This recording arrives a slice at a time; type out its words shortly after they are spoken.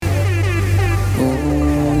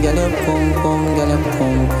pum pum, girl your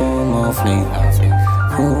pum pum off fleek.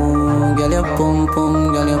 Ooh, girl your pum pum,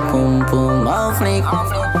 girl your pum pum off fleek.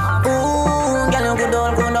 Ooh, girl you good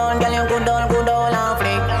on, girl you good on off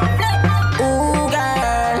fleek. Ooh,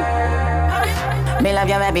 girl, me love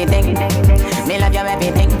your everything, me love your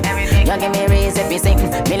everything. You give me reason to sing,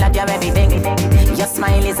 me love your everything. Your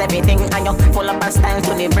smile is everything, and you full of a style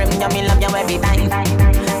to the brim. You me love you every time,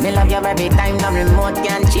 me love you every time. No remote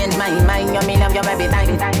can change my mind. You me love you every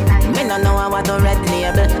time. Me no know how to red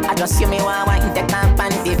label. I just you me want wine, take my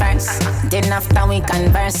panty first. Then after we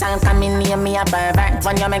converse, I'll come in near me a pervert.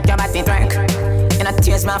 When you make your body twerk, you not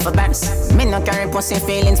tears my for burst. Me no carry pussy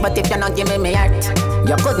feelings, but if you not give me heart,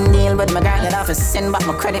 you couldn't deal with my girl. You'd have to send back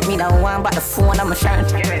my credit, me the one, but the phone on my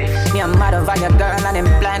shirt. Me a mad over your girl and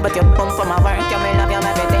I'm blind, but you pump for my work. You me love you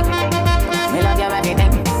everything, me love you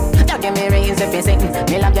everything. You give me reason to sing,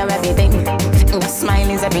 me love you everything. Your smile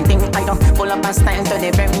is everything. I don't pull up a style to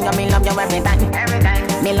the brim. You me love you every time,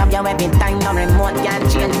 me love you every time. No remote can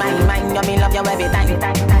change my mind. You me love you every time.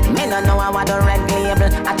 Me no know how to red label.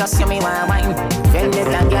 I just you me want wine. Feel it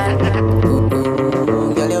again.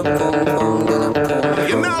 Girl you pum pum, girl you pum.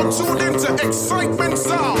 You're now tuned into Excitement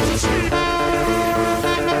Sounds.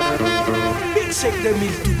 Check them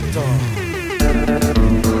in tout le temps.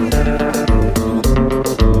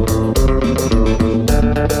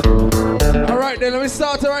 Alright then, let me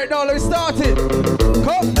start it right now, let me start it.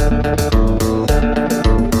 Come.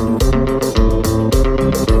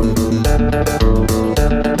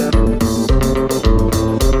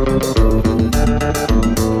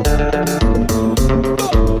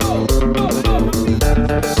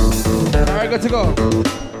 Alright, good to go.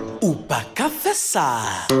 Upa café ça.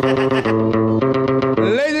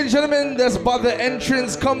 Ladies and gentlemen, that's by the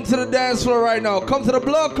entrance. Come to the dance floor right now. Come to the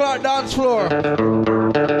blood clot dance floor. Come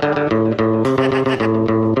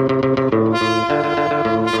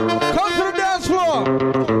to the dance floor.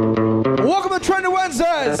 Welcome to Trendy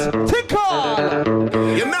Wednesdays. Tick on.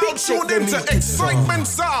 You're now tuned into Excitement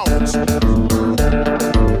Sounds.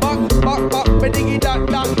 Bop, bop, bop, diggy, dot,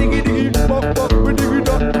 dot, diggy, diggy, bop, bop, diggy,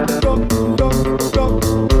 dot, dot, dot, dot.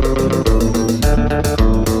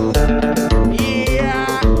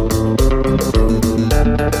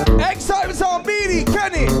 Excitement on Beanie,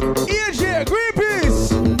 Kenny, EJ,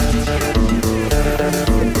 Greenpeace.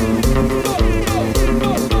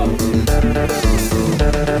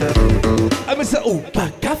 I'm gonna say, oh, Upa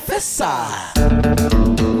café ça.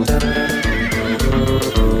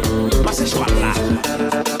 Mas c'est chouette là.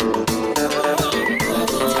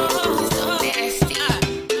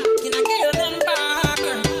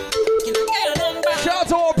 Shout out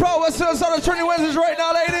to all pro wrestlers on the Trendy Wednesdays right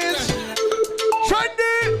now, ladies. Trendy!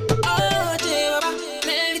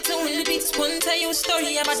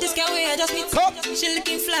 Story about this girl where I just meet. She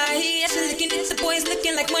looking fly, yeah, she looking this. The boys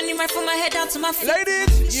looking like money right from my head down to my feet.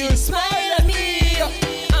 Ladies, you Smile at me. I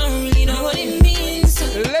don't really know what it means.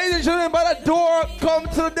 ladies and gentlemen, by the door, come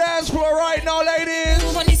to the dance floor right now, ladies.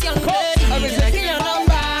 Move on this young lady. Can I get your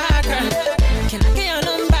number, girl? Can I get your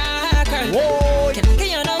number, girl? Whoa. Can I get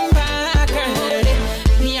your number, girl?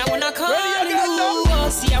 Me, I wanna call you.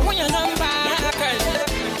 See, I want your number, girl.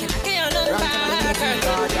 Can I get your number,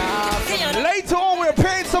 girl? Later on, we're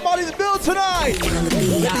paying somebody's bill tonight.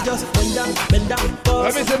 Baby just bend down, pause.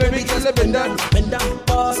 Let me say, baby, just bend down. Bend down,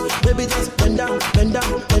 pause. Baby just bend down, bend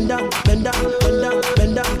down, bend down, bend down, bend down,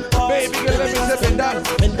 bend down, pause. Baby, girl, let me say, bend down.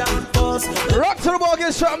 Bend down, pause. Rock to the ball,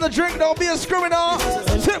 get shot in the drink, don't be a criminal.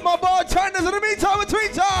 Tip my bartenders in the meantime,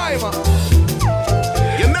 between time.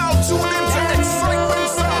 You're now tuned into Excitement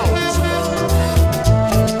Sounds.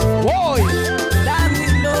 Boy.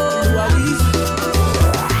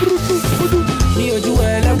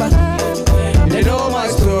 They know my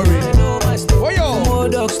story. Where yo? More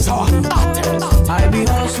dogs talk. I be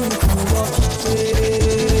hustling.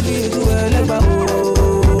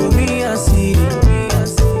 Me and see.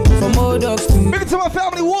 From more dogs to Big it to my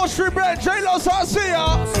family, Wall Street Brand, J-Lo, so I see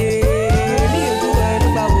ya.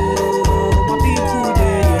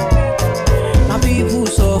 my people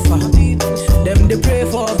suffer. Them they pray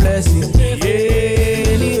for blessing.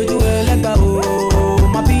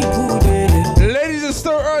 My people they. Ladies, it's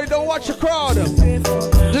still early, don't watch your crowd. Just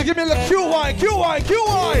give me a little Q wine, Q wine, Q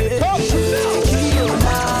wine. Come.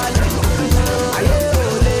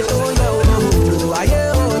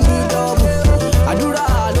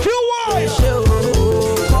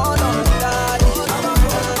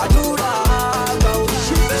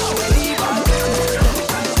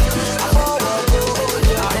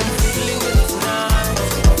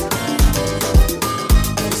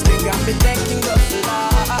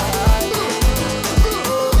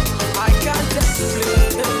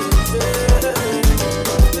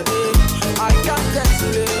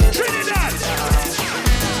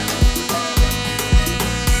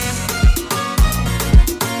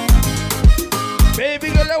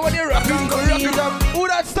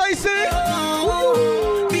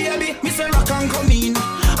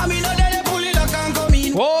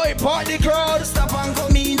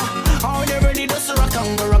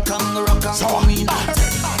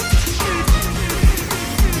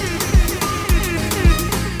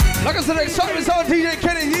 Because of the excitement sound, DJ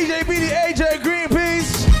Kenny, DJ BD, AJ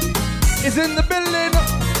Greenpeace is in the building.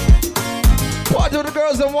 Party with the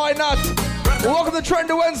girls and why not? Welcome to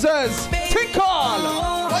Trendy Wednesdays. Tinkle!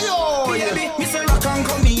 Ayo, baby, Mr. Rock and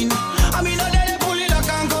come in. I mean, I pull it like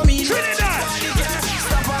and come in. Trinidad.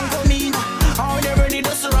 Stop and come in. I never need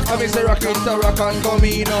us to rock. I miss the rock and come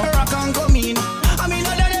in. Rock and come in. I mean,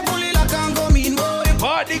 I pull it like and come in.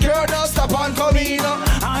 Party girl, don't stop and come in.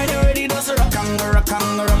 I never need us to rock and.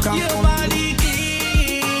 Your body clean,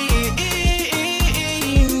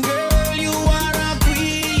 girl, you are a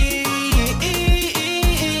queen.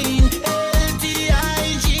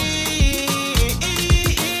 LTIG,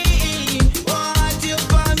 what you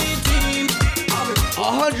on the team?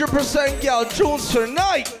 100% girl tunes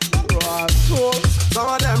tonight. Some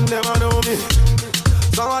of them never know me.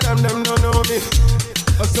 Some of them don't know me.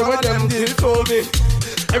 Some of them did for me.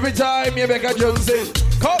 Every time you make a drum sing.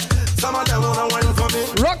 Come. Some of them wanna wine for me.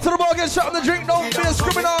 Rock to the bar, get shot in the drink. Don't be a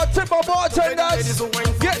criminal. Tip my bartenders.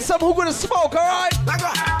 Get some who gonna smoke, alright?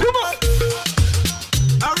 Come on.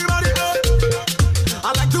 Everybody up.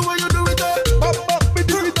 I like the way you do it up.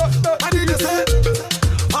 I did you say?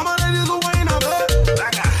 I'm a ladies who wine up.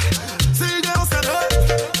 See girls set up.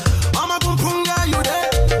 I'm a boom boom guy, you there.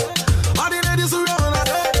 All the ladies who run up.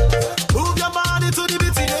 Move your body to the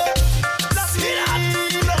beat, yeah.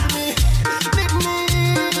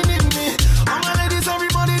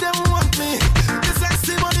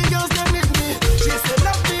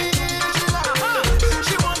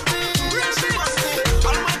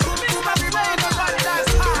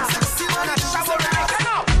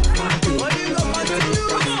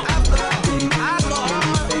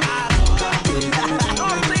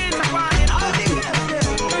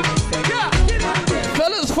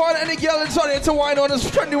 To wine on this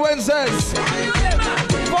Trendy Wednesdays.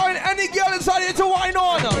 Find any girl inside here to wine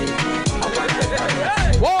on.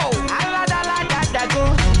 Whoa.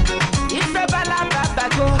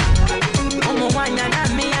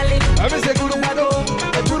 Let me say good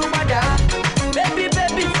baby,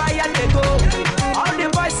 baby, fire they go. All the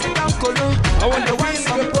boys sit down colo. I want the one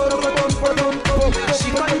she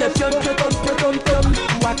got the pion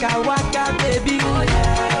waka waka baby.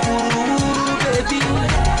 Ooh, baby.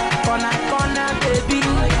 Corner, baby.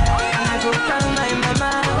 And I go tell my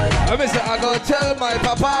mama. I go tell my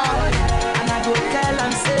papa. And I go tell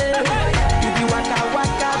and say, you be waka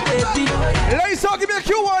waka, baby. Ladies, give me a Q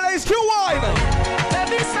wine, ladies, Q wine.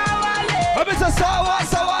 Baby, sawa le. Sawa,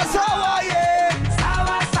 yeah.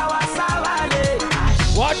 Sawa le.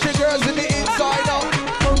 Watch your girls in the inside out.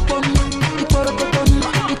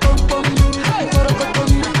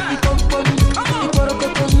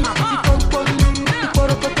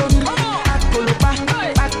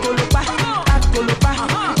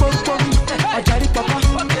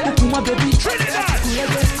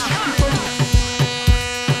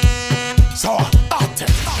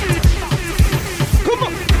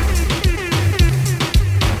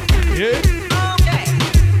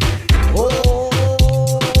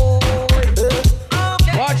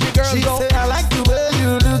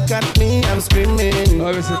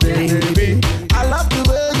 I love the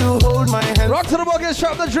way you hold my hand. Rock to the bucket,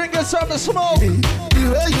 shop the drink, and some the smoke. The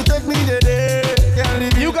way you take me today.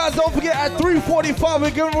 You guys don't forget at 3:45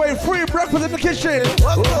 we're giving away free breakfast in the kitchen.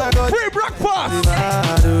 Free breakfast.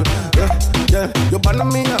 Yeah, you burn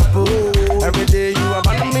me up, oh. Every day you are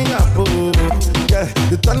burning me up, oh. Yeah,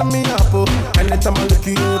 you turn me up, oh. Anytime I look at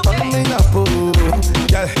you, turn me up, oh.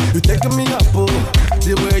 Yeah, you taking me up, oh.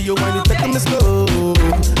 The way you want, you taking me slow.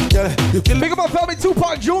 Yeah, you kill me. Pick up my family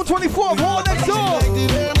Tupac, June 24th, all next door.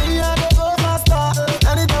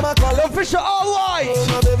 Anytime I call the official all white. Oh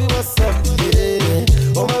my baby, what's up,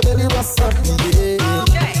 yeah. Oh my baby, what's up, yeah.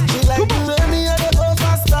 She like the way me I go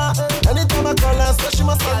faster. Anytime I call her, so she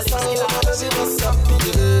must answer. Oh my baby, what's up,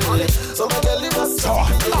 yeah. So my girl, what's up,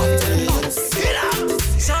 yeah.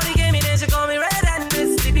 Shorty gave me then she call me red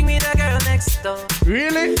and sleeping with a girl next door.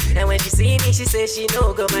 Really? And when she see me, she say she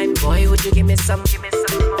no go mind. Boy, would you give me some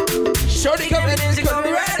more? Shorty come in and she call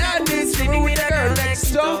me red and sleeping with a girl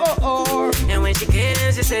next door. And when she came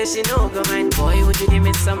in, she say she no go mind. Boy, would you give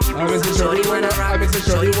me some? Shorty wanna rock,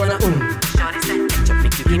 Shorty wanna Shorty say, ketchup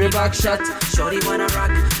make you give me back shot. Shorty wanna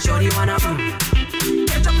rock, Shorty wanna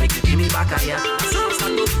ketchup make you give me back a yeah.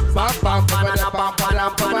 Bam bam bam bam bam bam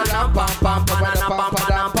bam bam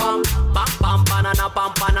bam bam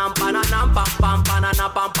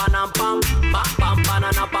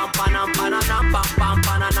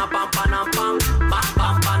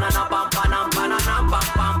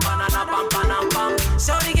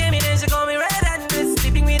Shorty gave me then she call me red and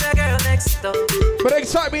sleeping with a girl next door. But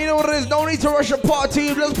excite me, you know what it is. No need to rush a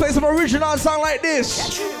party. Let's play some original song like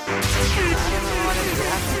this.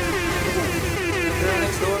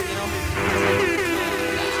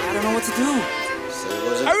 I don't know what to do.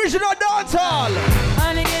 Original dancehall.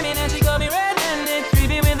 Honey came in and she got me red-handed,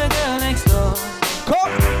 creepy with the girl next door.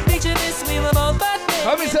 Come. Picture this, we were both butt naked.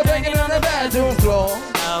 Let me step banging on the bathroom floor.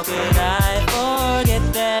 How could I forget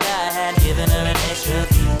that I had given her an extra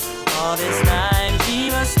key? All this time she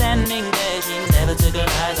was standing there, she never took her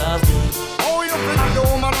eyes off me. Oh, you feel like the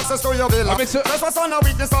woman access to your villa. That's what's on a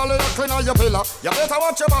witness, all of your clean on your pillar. You better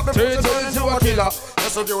watch your back before you turn into a killer.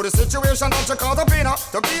 Just review the situation that you call the winner.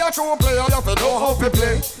 To be a true player, you have to know how to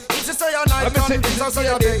play. If she say a night, come please say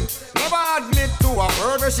a day. Never admit to a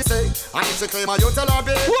word where she say. And if she claim her, you tell her,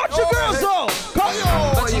 babe. Watch your girls though. Come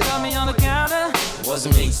on. But she caught me on the counter.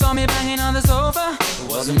 Wasn't me. Saw me banging on the sofa.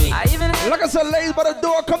 Wasn't me. I even had like I said, ladies by the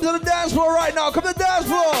door, come to the dance floor right now. Come to the dance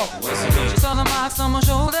floor. Wasn't me. She saw the marks on my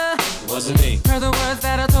shoulder. Wasn't me. Heard the words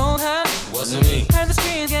that I told her. Wasn't me. Heard the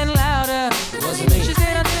screams getting louder. Wasn't me. She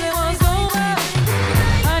said until it was over.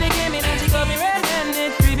 Honey came in and she got me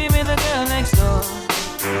red-handed, creepy with the girl next door.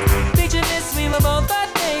 Picture this, we were both butt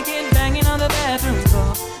naked, banging on the bathroom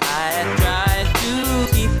floor. I had tried to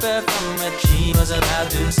keep her from what she was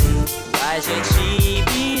about to see. Why should she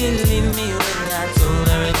believe me when I told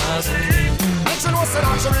her it wasn't me? She know say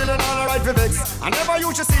that she really not the right for vex. I never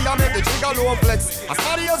used to see her make the trigger low flex. As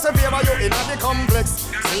somebody else in favor you in the complex.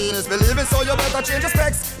 Seeing is believing, so you better change your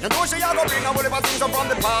specs. You know she a go bring a whatever things up from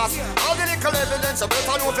the past. All the little evidence you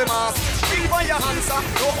better know for mass. Bring for your answer,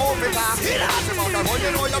 no open task. Ask about that one, you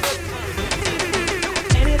know you better.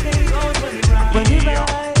 Anything goes when you ride. When you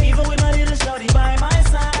ride, even with my little shorty by my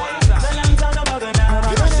side. The long talk about the now.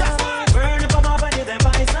 Burn it up and you then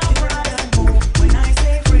buy some pride. When I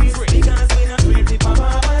say freeze, because we not ready for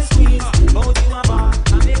Baba squeeze. Both you a bar, a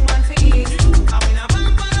big man for ease. I'm in a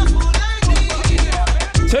band for a fool like me.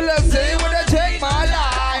 Till them say you wanna take my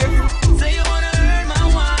life. Say you wanna earn my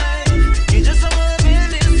wife. You just wanna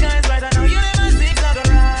build these guys right. I know you never see clock a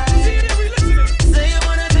ride. Say you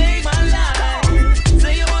wanna take my life.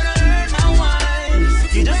 Say you wanna earn my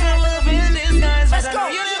wife. You just wanna build these guys right. I know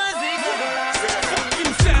you never see clock a ride.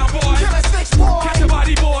 Sound boy, catch the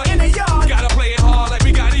body boy. In the yard, Gotta play it hard like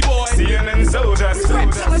we got it boy. CNN soldiers. we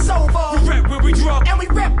rap till it's over. We rap when we drunk. And we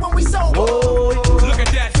rap when we sober. Look at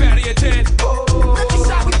that fatty at 10. Rookie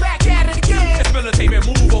shot, we back at it again. It's military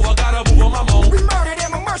move over, gotta move on my We mom. murdered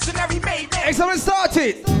him, a mercenary made man. Excellent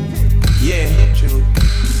started. Yeah, true.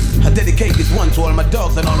 I dedicate this one to all my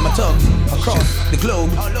dogs and all my thugs across the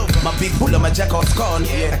globe. My big bull and my jackals gone.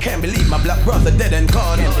 I can't believe my black brother dead and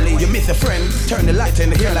gone. You miss a friend, turn the light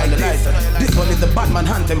in the hair like this. This one is the bad man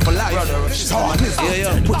hunting for life. So on this,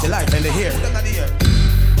 put your life in the hair.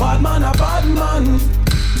 Bad man a bad man.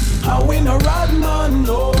 I win a rad man.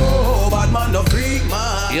 No, bad man no freak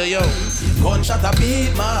man. Gunshot a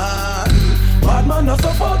beat man. Bad man no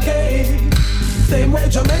suffocate. Same way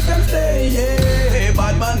Jamaicans say, yeah.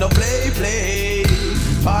 Bad man no play.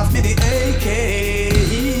 Pass me the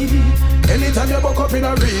AK. Anytime you buck up in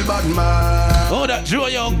a real bad man. Oh, that Joe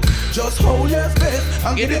Young. Just hold your space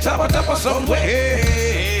and get it top of some way.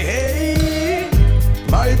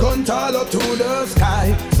 My gun tall up to the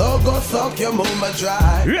sky, so go suck your mama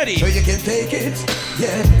dry. Ready? So you can take it,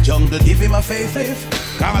 yeah. Jungle give him a facelift.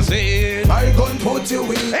 Come and say it. My gun put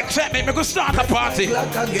you in. Excitement, we could start a party.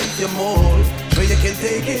 Like against your mold, so you can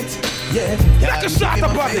take it, yeah. Like to start a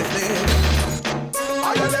party.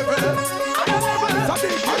 Higher level,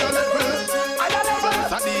 Sadiq, higher level,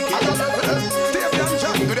 Sadiq, higher level. Stay down,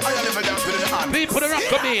 jump to the higher level, dance with the hand. People the rock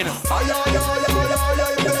come in.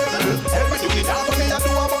 Every do the dance, me I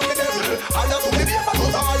do about the devil. Higher to the deep,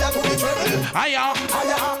 higher to the treble. Hiya.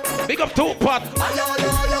 Big up two pot.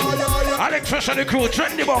 Alex Fresh and the crew,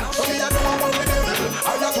 Trendy Bunks.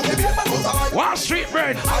 Wall Street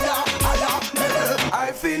Bread.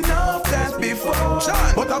 I've seen enough dance before,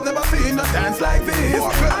 but I've never seen a dance like this.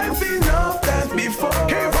 I've seen enough dance before.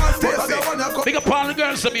 Big up all the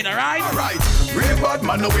girls to be alright. Alright, real bad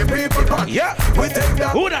man, no way people punk. Yeah. We take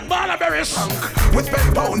that Who that Barnaberries? we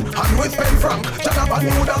spend pound and we spend franc. Janaba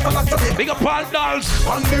knew that I got to be Big up all dolls.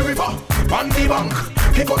 on the river, on the bank.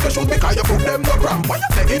 Kick out the shoot because you put them no cramp. Why you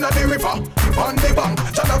say in the river, on the bank.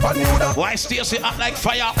 Janaba knew that Why Stacy act like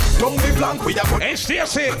fire? down the flank. We a put Hey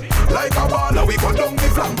Stacy. like a baller. We go down the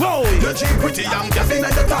flank. Whoa. You cheap pretty young, just in the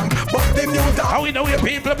tank. But the new down. How we know your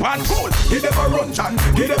people pants? Cool. Give them a run, Chan.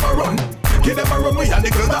 Give them a run. Give them a run. We and the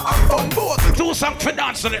girls that have fun. Both. Do some for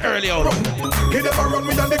dancing early on. Give them a run.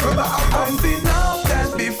 We and the girls that have fun. I've seen enough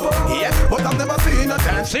dance before, Yeah, but I've never seen a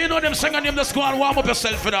dance So you know them singing them the school and warm up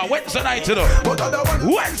yourself for that. Wednesday night, you know.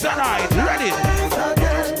 Wednesday night, ready?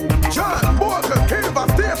 John, Walker, Cave,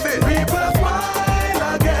 and Stacy. People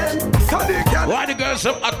smile again. Why the girls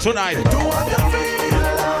up at tonight?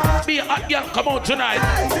 Be a hot girl, come out tonight.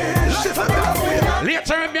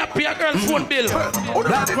 Later, me up your girl's phone bill.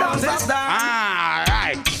 Ah,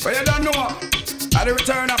 right. But you don't know. At the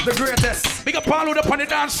return of the greatest. Big up Paul up on the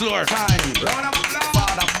dance floor.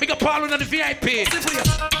 Big up Paul on the VIP.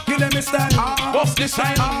 Give them a stand. What's this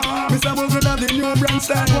time? Mr. Bogle of the new brand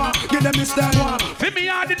stand. Give them a stand. Fit me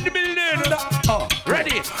hard in the building.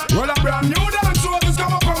 Ready? Roll a brand new dance. So this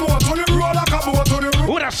come up from what? On the roll like a boat. On the roll.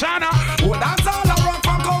 Who the Shana? Oh, that's all I rock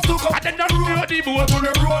from coast to coast. I did not know the boat. On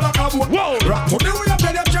the roll like a boat. Whoa. Rock to the way up,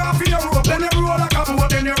 then you jump in your rope. Then you roll like a boat.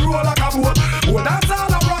 Then you roll like a boat. Oh, that's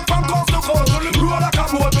all I rock from coast to coast. On the roll like a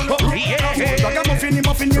boat.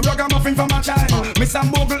 Ragamuffin, you ragamuffin from a child. Mr.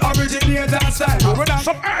 Bogle originator style.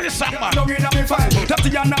 Some early song, man. Don't get up in file. That's the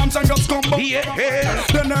alarms and just come back.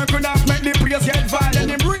 The nerve could not make the praise get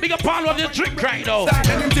violent. Big up all of the drink right now.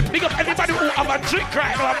 Big up everybody who have a drink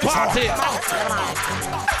right now. Party.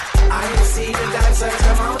 I see the dancers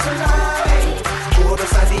come out tonight. Who the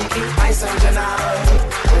Sadiki, Ice and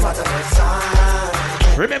Janai. Over to the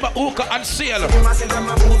side. Remember Uka and Seal. You must see them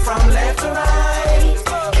move from left to right.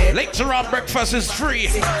 Later on, breakfast is free.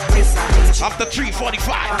 After 3:45.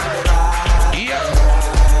 Yeah.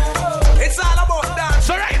 It's all about that.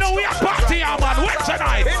 So right now we are partying, man. Wednesday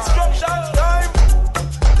night. Instruction time.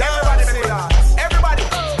 Everybody,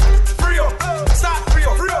 free up. Start free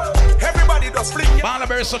up. Everybody does fling.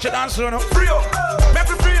 Malabar is such a dancer, you know. Free up. Make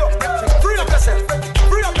me free up. Free up yourself.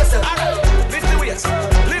 Free up yourself. Lift the weights.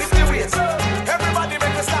 Lift the weights. Everybody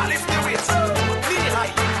make me start lift the weights. Knee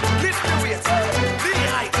high. Lift the weights. Knee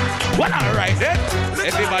high. Well, all right then.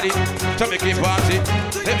 Everybody, come make a party.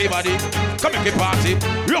 Everybody, come make a party.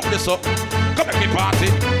 Rock this up. Come make a party.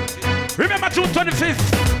 Remember June 25th.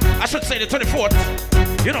 I should say the 24th.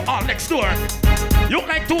 You know, all next door. You look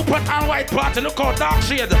like 2-pot and white party. Look how dark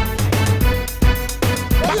shade.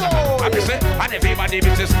 And everybody be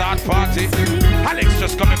to start party. Alex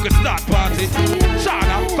just come make a start party.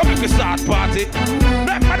 Shana, come make a start party.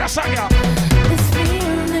 Remember the song, yeah. This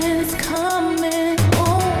feeling is coming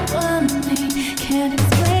over me. Can't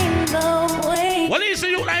explain the way. Well, easy,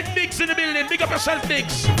 you like Biggs in the building. Big up yourself,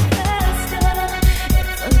 Biggs. It's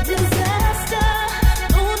a disaster.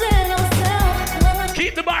 Losing ourselves.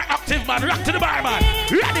 Keep the bar active, man. Rock to the bar, man.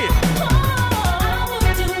 Ready?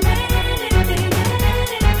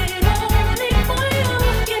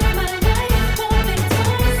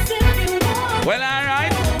 Well,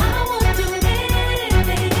 alright.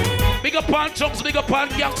 Big up on chunks, big up on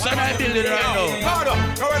gangs, and I'm building right now. Hold up.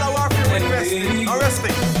 Go ahead and walk here with arrest me.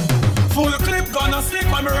 Full clip gonna stick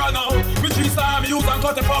when me run out. Which is time use and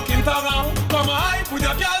cut the fucking tongue out. Come on, hype with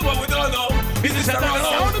your girl, but we don't know. Is this a run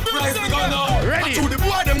out? Rise the gun out. Ready? To the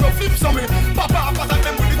boy, them go flip some me. Papa, attack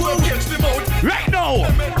them with the go catch them out. Right now,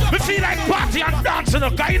 we feel like party and dancing,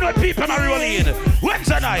 okay? You know people are rolling in.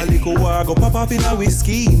 Wednesday night. A little war go pop up in a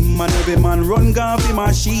whiskey. Man, every man run gun for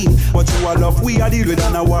machine. But you a love, we a deal with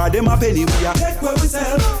and a war. Them a penny, we a take where we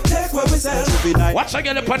sell. Take where we sell. Watch a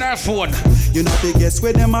girl up on her phone. You know the guess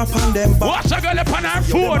where them up on them back. Watch a girl up on her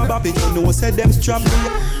phone. You know said them strap.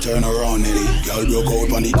 Turn around, Nelly. Girl broke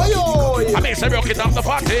out on the cocky. I mean, say broke it off the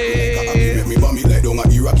party. Make me bomb it like down a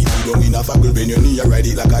Iraqi. You don't in a fackel, bend your knee, you ride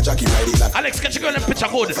it like a jockey, ride it like. Alex, get your girl and picture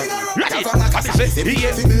good. Ready? I mean, say,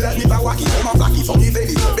 yeah.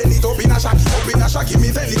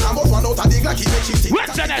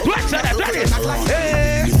 Wednesday night, ready?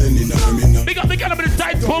 Hey. Big up the girl with the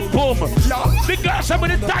tight pum pum. Big girl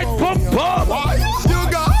with the tight pum pum. You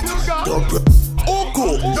got. Uku,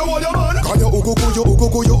 you want your man? Can you uku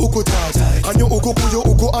tight? Can you uku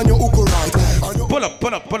and you uku right?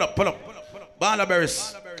 Pull up.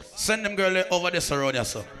 Barnaberries, send them girl over this around here,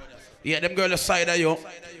 sir. Yeah, them girl side of you,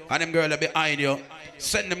 and them girl behind you.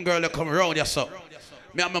 Send them girl come around here, sir.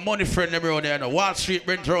 Me and my money friend them around here, no. Wall Street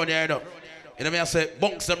Brent around here, no. You know me I say,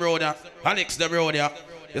 Bunks them around here, Alex them around here.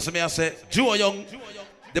 You see me I say, Joe Young,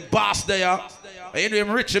 the boss there. And you know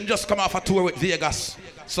him rich, him just come off a tour with Vegas.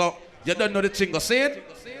 So, you don't know the thing, see it?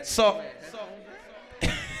 So,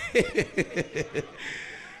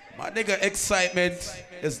 my nigga Excitement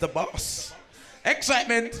is the boss.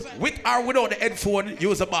 Excitement, with or without the headphone,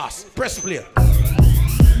 use the boss. Press play.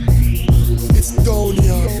 It's down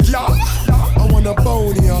here. Yeah, I wanna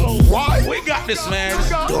bone here. Why? We got this, man.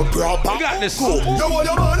 The proper. We got this. Go. You want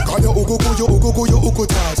your man? Can you uku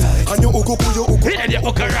charge? And you uku. Yeah, you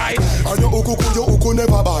uku right. And you uku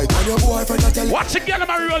never bite. And your boyfriend a tell you. Watch it, get him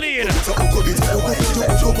a roll in. It's a uku, it's a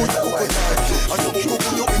uku charge. And you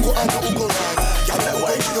uku right.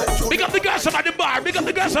 Big up the girls by the bar. Big up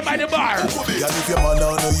the girls by the bar. And if your man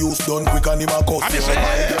on no use done quick and him a cuff you.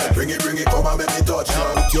 My girl, bring it, come and make me touch you.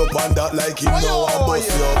 Put your band that like him now and bust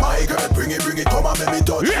you. My girl, bring it, come and make me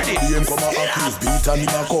touch you. Him come and accuse beat and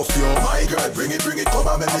him a cuff you. My girl, bring it, come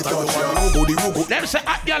and make me touch you. Them say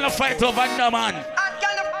hot girl fight over no man.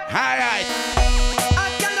 Alright.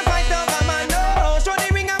 Hot girl fight over man, no. Show the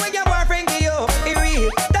ring and when your boyfriend give you. It real.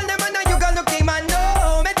 Tell them man you gonna look him man,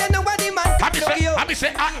 no. Make them know what the man can do you. I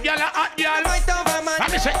say hot girl. Fight over man, I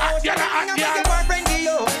say hot girl. your boyfriend give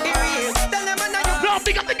you. It real. Tell them man you. No,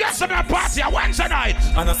 big up the girls on that party at Wednesday night.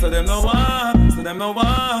 And I say them no one, so them no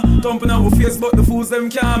one. Thumping our face, but the fools them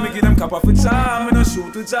can't. Me give them cap off a charm, me no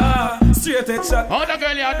shoot to jar. Straight head shot. How the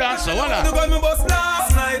girl you dance, so what? The gun me bust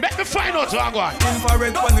last night. Make me find out who I go.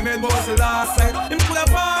 Infrared when the made bust the last night. Him pull a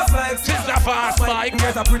fast like Sister fast bike.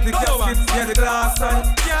 Get a pretty casket, get the glass side.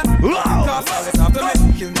 Wow. Cause all this after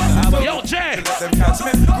me, kill me. Yo, Jay. Let them catch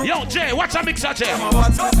me. Yo, Jay, watch a mixer, Jay.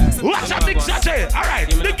 Watch Watch a mixer, Jay. Alright,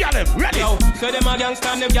 the girl, ready. Yo, so them a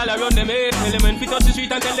gangsta, them gyal a run them head. Tell them when fit touch the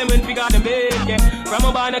street and tell them when we got them bed. Yeah, from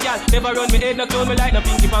a bar, no gyal never run me head, no clone me like no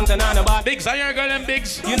pinky pants and a bar. Bigs, are your girl them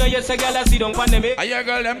bigs? You know yes a gyal a see don't pan them head. Are your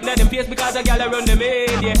girl them? Let them face because a gyal a run them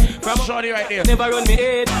head. Yeah, from a shorty right there. never run me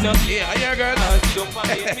head. No, yeah, are your girl? Don't pan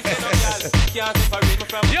me head. Me say no gyal can't separate me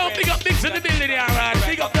from. Yo, big up bigs in the building here, man.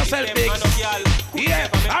 Big up yourself, bigs. Yeah,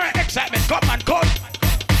 alright, excitement, come on, come.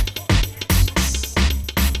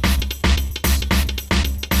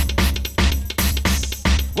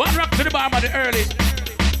 One rock to the bar at the early.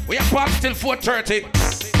 We have party till 4:30.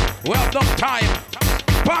 We have enough time.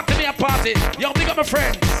 Party me a party. Yo, big up my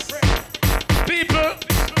friend. People,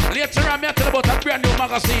 later on me I tell about a brand new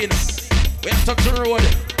magazine. We have touch the road.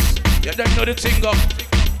 You don't know the thing up.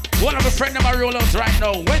 One of my friends them a roll out right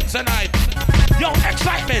now. Wednesday night. Yo,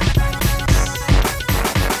 excitement.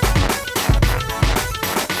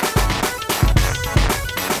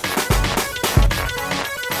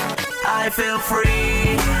 I feel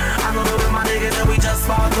free. I'm gonna with my niggas and we just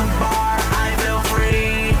bought the bar. I feel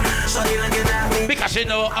free. Shorty looking at me because you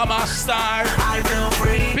know I'm a star. I feel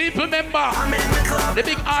free. People remember I'm in the club. The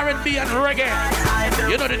big R&B and reggae.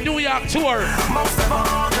 You know the New York tour. Most of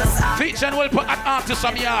all, featuring will put an artist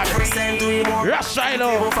on yard. Rush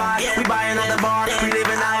Shiloh. We buy another bar. We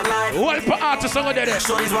living out life. We'll put artists on there.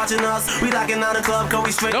 Shorty's watching us. We locking out the club cause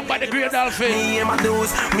we straight. Don't buy the Great Dolphin. Me and my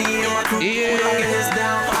dudes. Me and my crew. Yeah. We locking this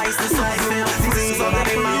down. Ice this I feel free. So that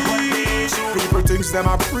ain't my way. People think them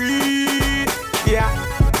are free.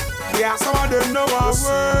 Yeah, some of them know our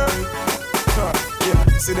word.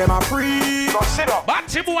 Yeah, see them are free. So sit up. But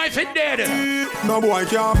the boy fit dead. No boy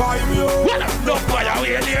can't buy me out. What up? No boy, I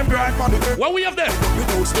will name brand. What we have there? We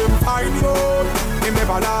toast them fine out. Him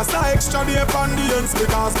never last a extra day on the ends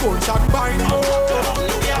because gunshot bind out.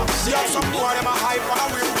 Yeah, some boy them a hype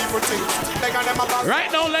and we people think.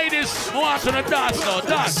 Right now, ladies, move on to the dance now.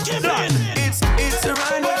 Dance. It's a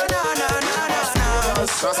run, na na na na na.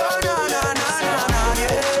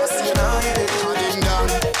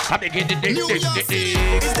 I begin to dig.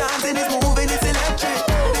 It's dancing, it's moving, it's electric.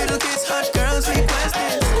 Little kids, hot girls, request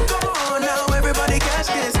this. Come on now, everybody catch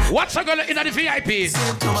this. What's a girl in the VIP?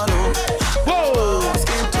 Skip to my loop. Whoa!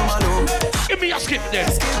 Skip to my loop. Give me a skip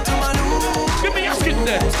then. Skip to my loop. Give me a skip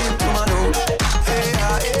then. Skip to my loop.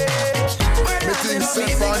 Me think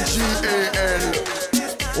self on GAL.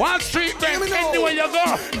 Wall Street then, anywhere you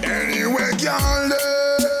go. Anywhere y'all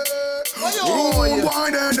Rude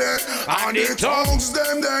boy there, and the tongues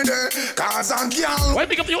them there, cause I'm girl. Why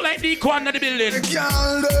pick up you like the Quan in the building?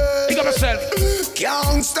 Girl pick up yourself.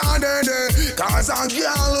 Can't stand there, cause I'm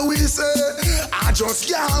girl we say. I just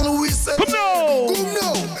girl we say. Come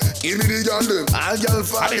now. Give me the girl them, all girl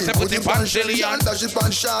falling. Put it on Shelly and dash it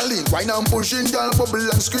on Charlie. Why now I'm pushing girl bubble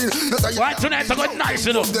and screen. Why tonight I got nice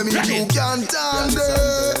enough. Them you can't stand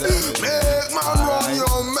there. Make man run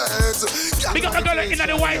your mates. Big up the girl in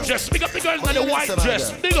the white dress. Big up the girl in the white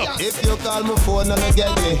dress. Big up. If you call my phone and you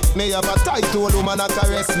get me have a title woman that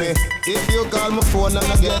caress me. If you call my phone and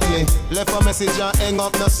you get me, left a message and hang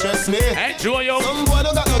up, no stress me. Enjoy you. Some boy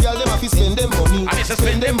no got no girl, them have to spend them money. I need to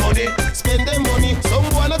spend them money. Spend them money. Some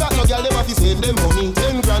boy no got no girl, them have to spend them money.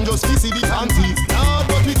 10 grand just to see the panties. Nah,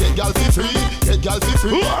 but we get girl for free. Get girl for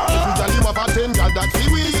free. Every girl you have a 10 girl that fee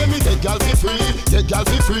we. Yeah, me get girl for free. Get girl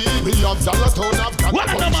for free. We have Zalatown, have got what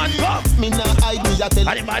a man come. Me nah hide me a tell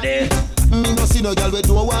anybody. Me no see no girl we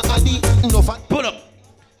don't want addy. No fat. Pull up.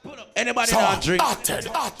 Anybody not drink?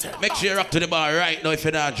 Make sure you rock to the bar right now if you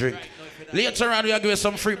not drink. Later on, we are giving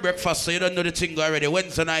some free breakfast, so you don't know the thing already.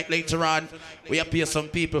 Wednesday night, later on, we are pay some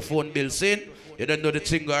people phone bills in. You don't know the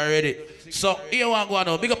thing already. So, here we go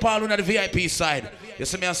now. Big up all on the VIP side. You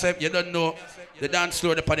see me, I say, you don't know the dance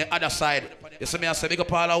floor on the other side. You see me, I say, big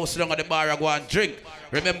up all who sit down at the bar and go and drink.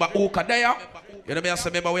 Remember Uka there? You know me, I say,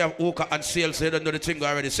 remember we have Uka and sales, so you don't know the thing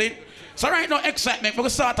already. See? So right now, excitement. We're going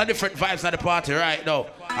to start a different vibes at the party right now.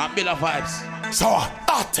 And build a vibes. So,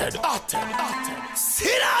 heated. See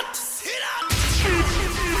that?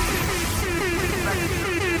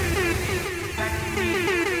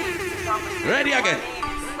 Ready again.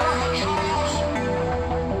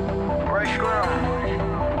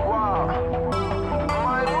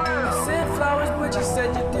 Sent flowers, but you said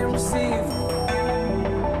you didn't receive.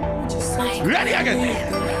 Ready again.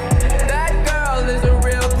 That girl is a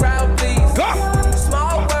real crowd, please. Go.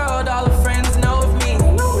 Small world, all her friends know of me.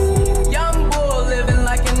 Young bull living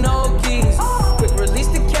like an old geese. Quick release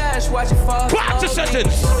the cash, watch it fall. Watch the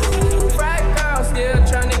sentence. Frat girl still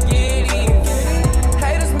trying to get in.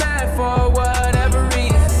 Haters mad for whatever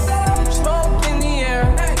reason. Smoke in the air,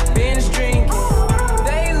 binge drinking.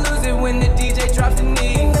 They lose it when the DJ drops the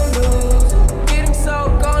knee. Getting so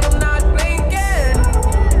gone, I'm not blinking.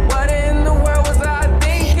 What in the world was I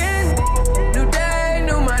thinking? New day,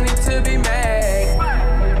 new money to be made.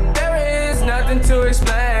 There is nothing to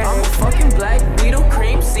explain. I'm a fucking black beetle,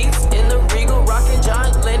 cream seats in the Regal, rocking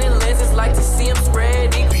John Lennon lenses, like to see him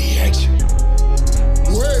spread eagle.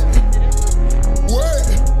 Wait.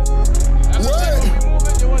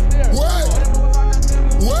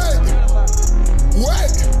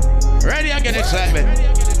 Ready again, excitement.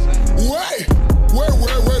 Wait a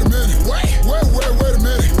minute. Wait a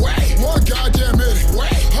minute. One goddamn minute.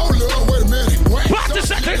 Hold up, wait a minute. Watch the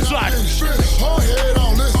second one. Hard head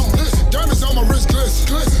on this. Diamonds on my wrist,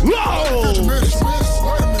 glisten. Whoa! Wait a minute.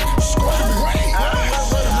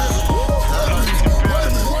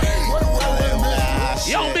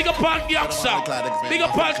 Yo, big up on youngster. Big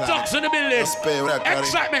up on Tux in the building.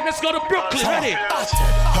 Excitement, let's go to Brooklyn. Ready?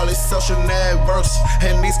 All these social networks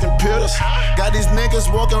and these computers got these niggas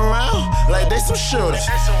walking around like they some shooters.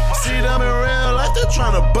 See them in real life, they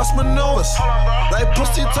trying to bust maneuvers. Like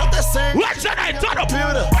pussy talk that same. What's that? I thought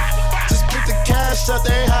computer. Just pick the cash up,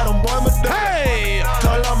 they ain't had them boy Madonna. Hey!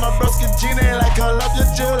 Call up my broski Gina like call up your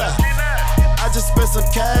jeweler. I just spent some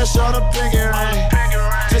cash on a pinky ring.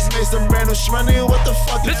 Just made some brand new shmoney, what the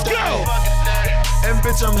fuck is that? Let's go! And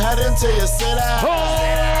bitch, I'm heading to your city.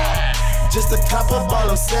 Just a couple ball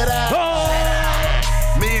of city.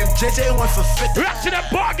 Me and JJ went for 50. Rock to that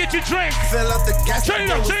bar, get your drink. Fill up the gas. Turn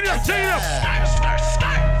it up.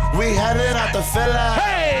 We headed out the filler.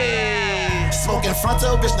 Hey! Smoking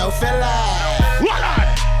fronto, bitch, no filler. What on?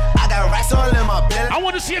 I got racks all in my belly. I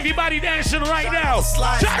want to see everybody dancing right now.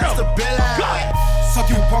 Turn up. So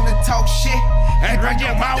you wanna talk shit and run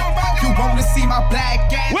your mouth? You wanna see my black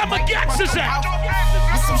gang? Where my gangsters at?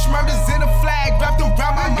 With some schmurders in a flag wrapped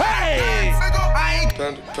around my mouth. Hey! I ain't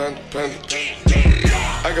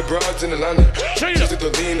I got broads in Atlanta. Just to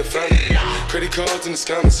lean the family. Credit cards in the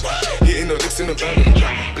scammers. Hitting the licks in the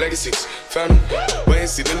van. Legacies, family. Wait and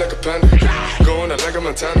see, look like a panda. Going out like a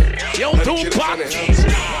Montana. Yo, don't pop.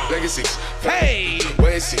 Legacies, hey.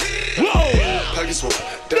 Wait and see. Whoa. Pocket swoop.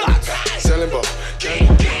 Selling ball.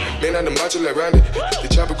 Man on the macho like Randy. The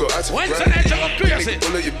chopper go out to When's the next time crazy?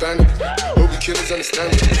 Bullet you bandit. Hope you killers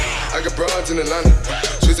understand me. I got broads in Atlanta.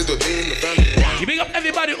 Twisted to lean the family. You big up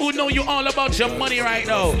everybody who know you all about your money right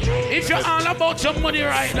now. If you're all about your money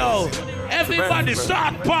right now, everybody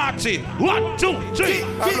start party. 1, 2, 3.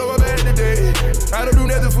 I blow a bag today. I don't do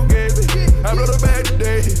nothing for games. I blow the bag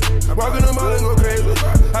today. I walk in the mall and go crazy.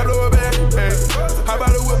 I blow a bag today. How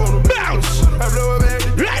about a whip on the bounce? I blow a bag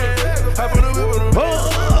today. I put a whip on the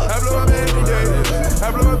bounce. I blow a bag today.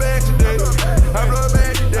 I blow a bag today. I blow a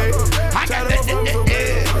bag today.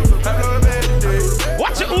 I blow a bag today.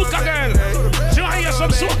 What's the hookah girl? She want to hear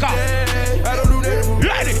some soca. I don't do that.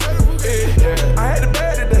 Ready? I had the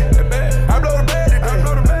bag today. I blow the bag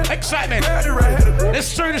today. Excitement.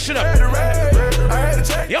 Let's turn this shit up.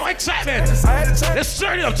 Yo, excitement. Let's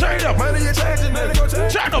turn it up. Turn it up. Money you changing, then go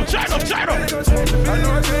change. Turn up. Turn up. Turn up. I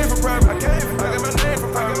know I came from private. I got my name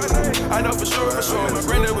from private. I know for sure. My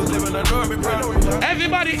friend that was living, I know I be proud.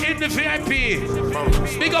 Everybody in the VIP.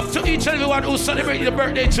 Big up to each and everyone who's celebrating the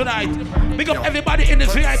birthday tonight. Big up everybody in the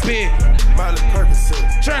VIP. Miley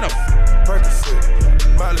Percocet. Turn up.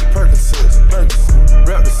 Percocet. Miley Percocet.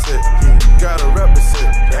 Represent. Gotta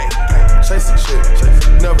represent. Chasing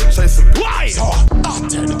shit. Never chasing. Why?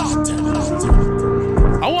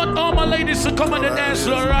 I want all my ladies to come on the dance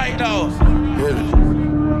floor right now.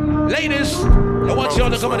 Ladies, I want y'all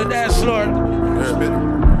to come on the dance floor.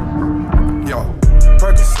 Yo,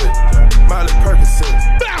 Percocet, Miley Percocet.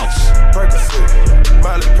 Bounce! Percocet,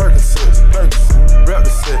 Miley Percocet.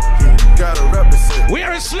 Represent, gotta represent.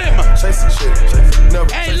 Where is Slim? Chasing shit, never.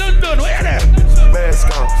 Hey, London, where there? Mask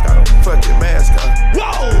on, fuck it, mask on.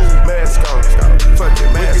 Whoa! Mask on, fuck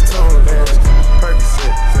it, mask on.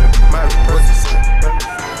 Percocet, Miley Percocet.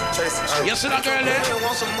 Chasing shit. You see that girl there?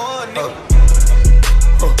 Want some more, nigga?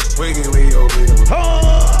 Wiggy, wiggy, wiggy.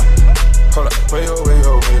 Hold up, way oh.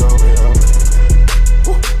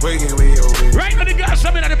 Wiggy, wiggy, wiggy. Right now the girls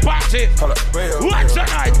coming at the party. Hold up, way oh. What's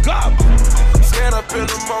tonight? Come. Stand up in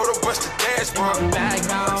the motor, bust the dashboard.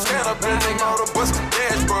 Stand up in the motor, bust the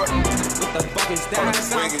dashboard. What the fuck is that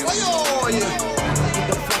sound? What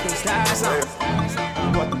the fuck is that sound?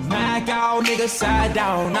 Put the Mac out, nigga, side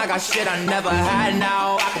down. I got shit I never had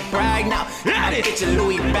now. I can brag now. Got it. Bitch a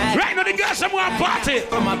Louis bag. Right now the girls come on party.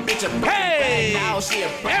 For my bitch a hey. Now she a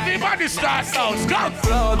everybody start sounds. Go.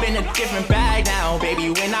 Club in a different bag now, baby.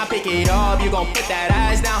 When I pick it up, you gon' put that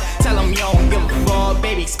ass down. Tell them you don't give a fuck,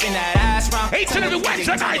 baby. Spin that ass round. Hey, to the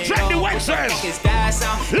Wednesday night, trendy Wednesdays.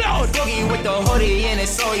 Lord. Boogie with the hoodie and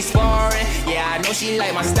it's always foreign. Yeah, I know she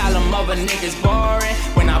like my style, of other niggas boring.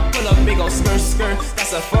 When I pull up, big ol' skirt,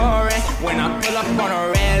 that's a foreign. When I pull up on a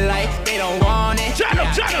red light, they don't want it. Shut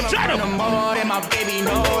up. More than my baby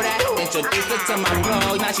know that. Introduced her to my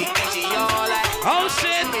blog, now she thinks she all that. Oh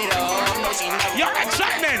shit. Your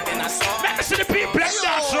excitement. Let me see the people play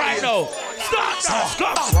dance right now. Start dance,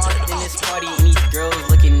 come. Walked in this party and these girls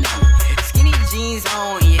looking at me. Skinny jeans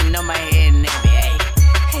on, you know my head nappy.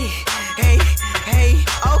 Hey,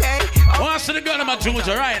 okay. Wants to the girl in my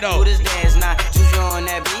Juju right now. Who this dance now? Juju on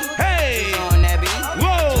that beat. Hey. Juju on that beat.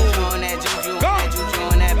 Whoa. Juju on that Juju. Go. Juju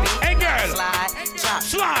on that beat. Hey girl. Slide, chop.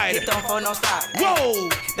 Slide. Hit them for no stop. Whoa.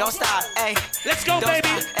 Don't stop. Hey. Let's go, baby.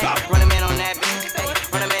 Go. Run a man on that beat. Hey.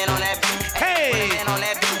 Run a man on that beat. Hey. Run a man on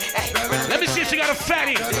that beat. Hey. Let me see if she got a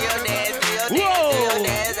fatty. Do your dance. Whoa.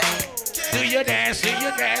 Do your dance. Do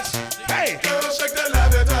your dance. Hey. Shake that,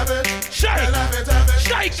 love it. Shake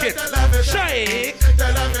it. Shake.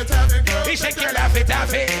 He shake your laugh it.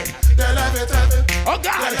 Oh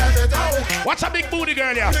God. What's a big booty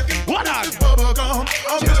girl here? What on? I'm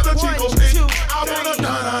Mr. Chico Stick. I wanna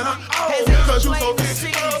na cause you so big.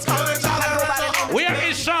 Where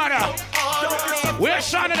is Shauna? Where's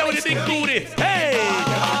Shauna there with the big booty? Hey. Oh,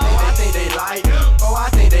 I think they like. Oh, I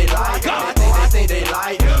think they like. Go. I think they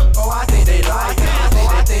like. Oh, I think they like. Oh,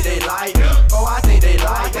 I think they like. Oh, I think they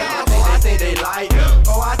like. Oh, I think they like.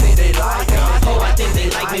 Oh, I think they like. Oh, I think they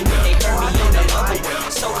like me when they heard me on the other.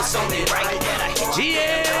 So it's only right that I hit you.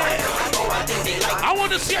 Yeah. Oh, I think they like me. I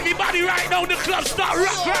want to see everybody right now in the club start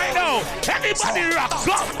rock right now. Everybody rock.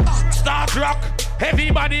 Go. Start rock.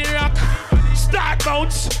 Everybody rock. Start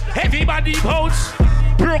bounce. Everybody bounce.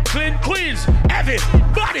 Brooklyn, Queens,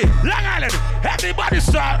 everybody, Long Island, everybody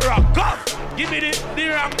start rock. Come, give me the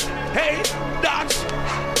rock. Hey, dance.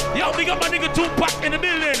 Yo, big up my nigga Tupac in the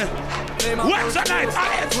building. What's the night? It's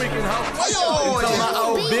on my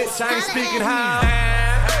old bitch, I ain't speaking high.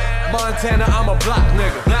 Montana, I'm a block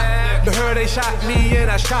nigga. The heard they shot me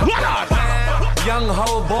and I shot them. Young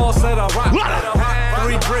hoe ball said I rock.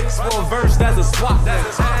 3 bricks for a verse, that's a swap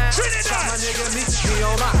nigga. Shot my nigga meet me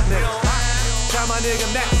on rock nigga. Shot my nigga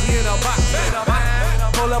Maxie in a box nigga.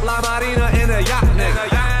 Pull up La Marina in a yacht nigga.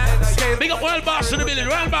 Big up World Boss in the building,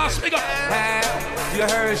 World Boss, big up. You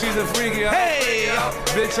heard she's a freaky hoe. Hey,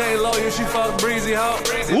 bitch ain't loyal, she fuck breezy hoe.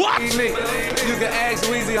 What? You can ask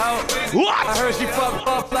Weezy hoe. What? I heard she fuck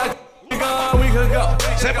up like we could go.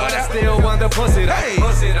 Say but I still want the pussy though. Hey.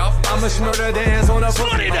 I'ma smurder dance on the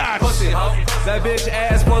pussy. That bitch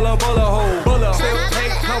ass full of bullet hole. Still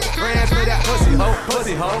take couple brands for that pussy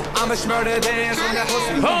hoe. I'ma smurder dance on that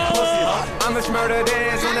pussy hoe. I'ma smurder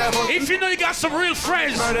dance on that pussy. If you know you got some real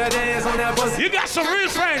friends, Smurder dance on that pussy. you got some real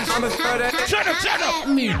friends. I'ma smurder. Turn up.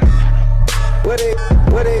 What it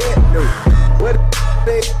do? What it do?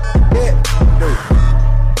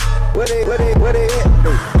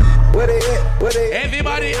 What it do?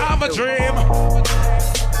 Everybody have a dream.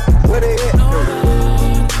 What it do?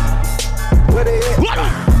 What it do?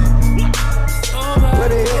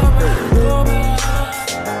 What it do?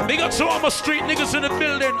 Big up to all my street niggas in the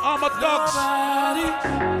building, all my dogs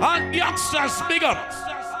and youngsters, big up.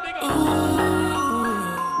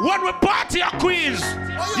 One with party at Queens.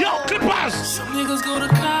 Yo, Clippers. Some niggas go to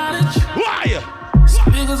college. Why?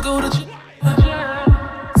 Some niggas go to jail.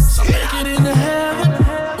 Some make it into heaven.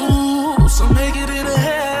 Ooh, some make it into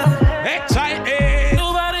hell. Hey, tight, hey.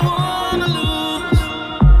 Nobody wanna lose.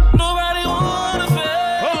 Nobody wanna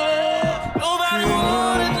fail. Nobody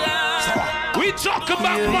wanna die. We talk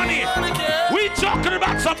about money. We talking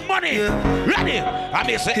about some money. Ready? I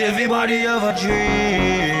mean, say Everybody have a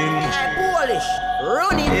dream. Polish,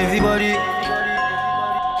 running. Everybody,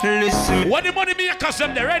 listen. What the money makers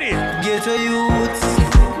them they ready? Get a youth.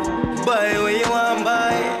 Buy where you want,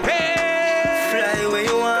 buy. Hey. Fly where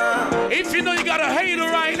you want. If you know you got a hater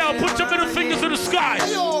right now, put your middle fingers in the sky.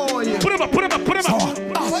 Put them up, put them up, put them up.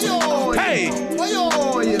 Hey.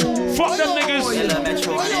 Fuck them niggas.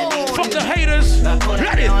 Fuck the haters.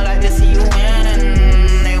 Ready?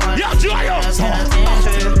 Yo, Joyo.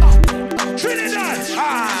 Trinidad.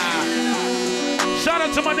 Shout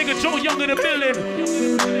out to my nigga Joe Young in the building.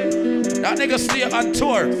 That nigga stay on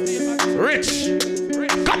tour. Rich.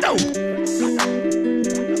 Come down.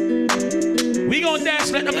 We gon'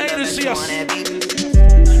 dance, let them haters see us. They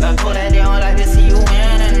don't like to see you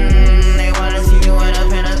winning. They wanna see you in a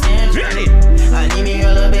penitentiary. Ready? I need me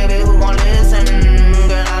a little baby who gon' listen.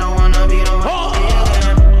 Girl, I don't wanna be the one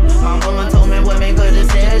again. My mama told me what make a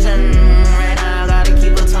decision. Right now I gotta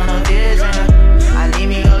keep a ton of vision. I need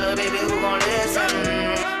me a little baby who gon'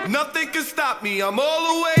 listen. Nothing can stop me, I'm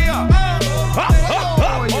all the way up. Up, up, up.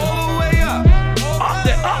 All the way up. Up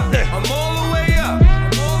there, up there. I'm all the way up.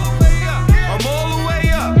 I'm all the way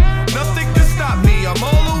up. Nothing can stop me, I'm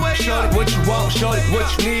all the way up. Shorty, what you want, shorty, what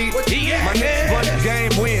you need. Yeah. My niggas run the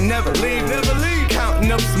game, we ain't never leave. Never leave.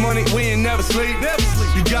 Counting up this money, we ain't never sleep. Never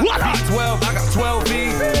sleep. You got B12, I got 12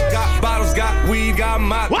 B's. Got bottles, got weed, got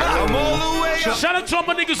my. I'm all the way up. Shout out to all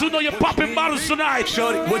my niggas who know you're popping bottles tonight.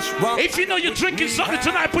 Shorty, what you want? If you know you're drinking something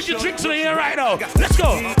tonight, put your drinks in the air right now. Let's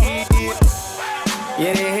go.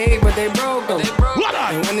 Yeah, they hate, but they broke them. What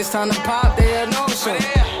up? And when it's time to pop, they are no show.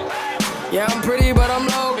 Yeah, I'm pretty, but I'm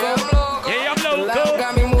loco. Yeah, I'm The loco. loud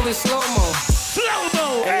got me moving slow-mo.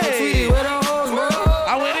 Slow-mo, Hey, yo, hey. Tweety, where the hoes, bro?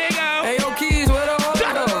 I where they go? Hey, yo, Keys, where the hoes,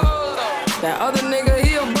 though? That other nigga,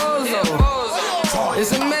 he a bozo.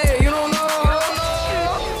 It's a mayor, you don't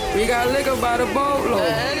know. We got liquor by the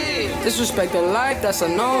boatload. Disrespect the life, that's a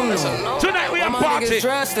no-no. Tonight we All have my party. niggas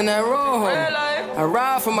dressed in that rojo. I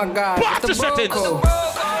ride for my guy, Party it's the settings. Broco.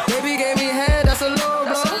 Baby gave me head, that's a low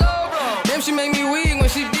blow. Damn, she make me weak when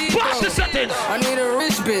she deep. Party settings. I need a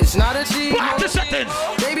rich bitch, not a cheap. Party settings.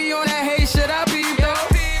 Baby on that hate shit, I peep though.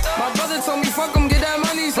 My brother told me fuck him, get that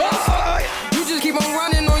money. So you just keep on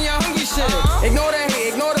running on your hungry shit. Ignore the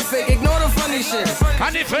hate, ignore the fake, ignore the funny shit.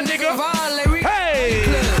 And if a nigga, violate, we hey.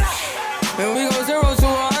 and we go 0 to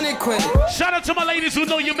 100 quid. Shout out to my ladies who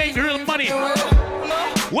know you make real money.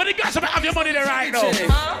 What you guys about have your money there right now?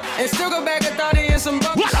 And still go back a 30 and some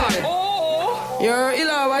bucks. Shit. Yo,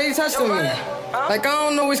 Eli, why you touching me? Like I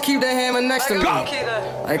don't always keep that hammer next to me.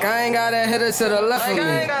 Like I ain't got that hitter to the left of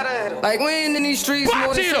me. Like we ain't in these streets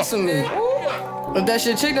more than six of me. If that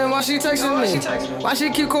shit chick, then why she texting me? Why she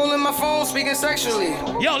keep calling my phone, speaking sexually?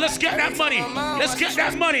 Yo, let's get that money. Let's get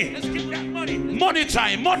that money. Money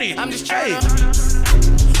time, money. I'm just hey.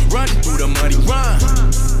 Run through the money, run.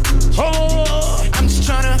 Oh, I'm just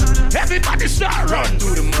tryna. Everybody start run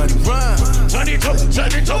through the money, run. Turn it up,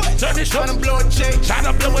 turn it up, turn it up. Tryna blow a check,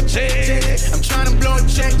 tryna blow a check. I'm tryna blow a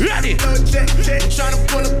check, ready? Blow a check, check. Tryna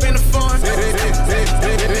pull up in the phone.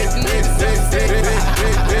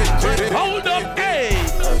 Hold up, hey.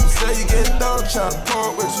 Say you get dog, tryna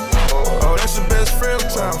part with you. Oh, that's your best friend,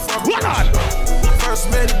 tryna fuck with you. What on? First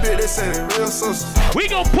met the bitch, they say they real social. We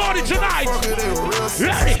gon' party tonight.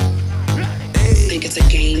 Ready? Think it's a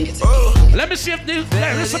game. Let me see if this.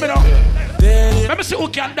 Listen to me now. Let me see who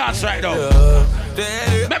can dance right now.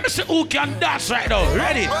 Let me see who can dance right now.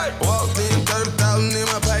 Ready?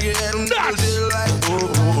 Dance.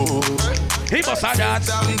 He must have dance.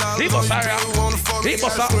 He must have rap. He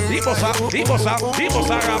must have. He must have. He must have. He must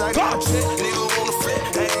have rap. Come.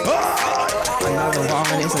 Another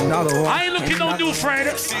one, it's another one. I ain't looking no new friend.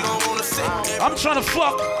 I'm trying to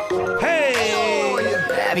fuck. Hey.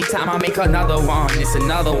 Every time I make another one, it's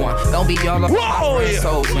another one. Don't be all up my friend's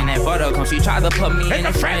souls. When that butter comes, she tried to put me in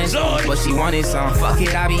the friend zone. But she wanted some. Fuck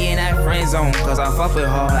it, I be in that friend zone. Cause I fuck with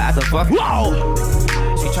her after fuck. Whoa.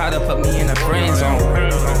 She tried to put me in the friend zone.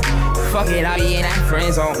 Fuck it, I be in that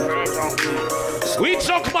friend zone. We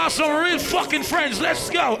talk about some real fucking friends. Let's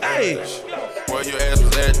go. Hey. Where your ass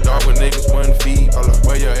was at, dog, with niggas 1 feet.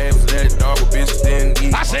 Where your ass was at, dog, with bitches didn't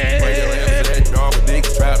eat. I said. Where your ass was at, dog, with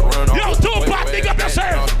niggas tried to run off. Yo, do a pop, nigga, up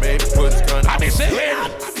yourself. I be saying.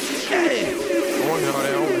 Hey.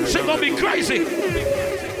 Shit gonna be crazy.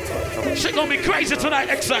 Shit gonna be crazy tonight,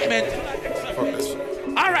 excitement.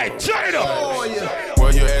 All right, turn it up.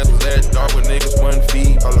 Where your ass was at, dog, with niggas 1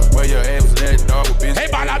 feet. Where your ass was at, dog, with bitches. Hey,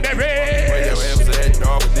 Bala, baby. Where your ass was at,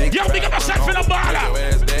 dog, with niggas. Yo, pick up yourself in the Bala.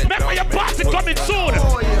 Remember your party coming soon.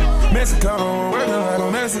 Mexicano, working like a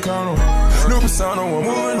Mexicano. New persona, we're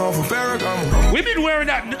moving off of Ferragamo. We've been wearing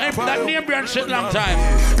that name brand shit long time.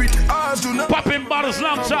 Popping bottles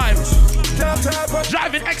long time.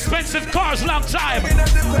 Driving expensive cars long time.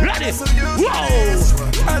 Ready? Whoa!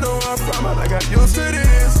 I know I'm from, I got used to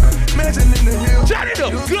this. Mansion in the hills. Turn it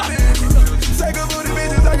up, go! Psycho booty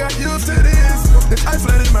bitches, I got used to this. I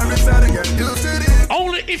flooded my wrist, I got used to this.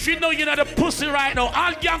 Only if you know you're not a pussy right now.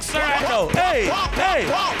 All gangster right now. Hey, hey.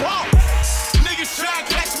 Niggas try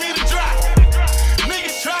to catch me to drop.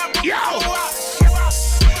 Niggas try to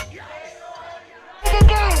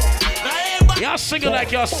y'all singing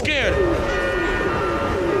like y'all scared.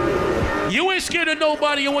 You ain't scared of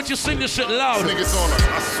nobody and want you sing this shit loud. Niggas on us,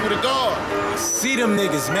 I swear to God. See them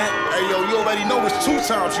niggas, man. Hey, yo, you already know it's 2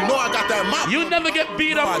 times. You know I got that mop. You never get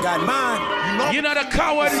beat up. I got mine. You know? You're not a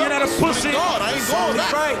coward, you're not a pussy. God, I ain't going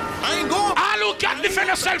back. Right. I ain't going. All who can defend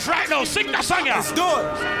yourself right now, sing that song, yeah. Let's do it.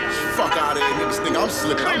 Fuck out of here, niggas think I'm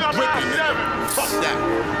slipping. I'm ripping, nigga. Fuck that.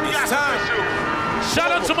 It's time.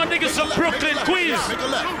 Shout out to my niggas from Brooklyn, Queens,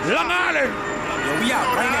 Long Island. Yo, we out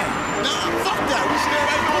right now. Nah, fuck that. We stand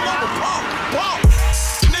right pull up and pop.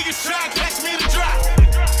 Niggas try to catch me to drop.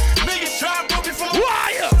 Niggas try to put me for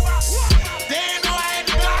why? They ain't know I had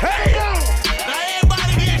to die. Hey, now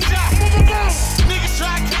everybody getting shot. Niggas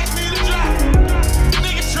try to catch me to drop.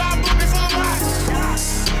 Niggas try to put me for the rock.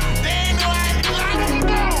 They ain't know I had to die.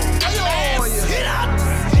 Get out.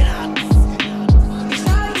 It's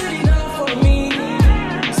not good enough for me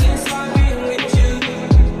since I've been with you.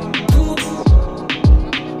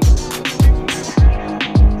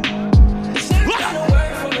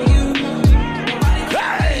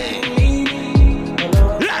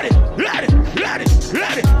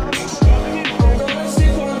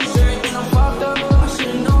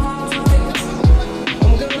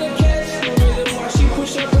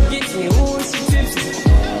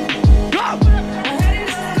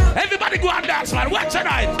 Everybody go and dance, man. Watch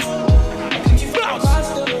tonight. Bounce.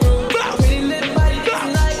 Bounce.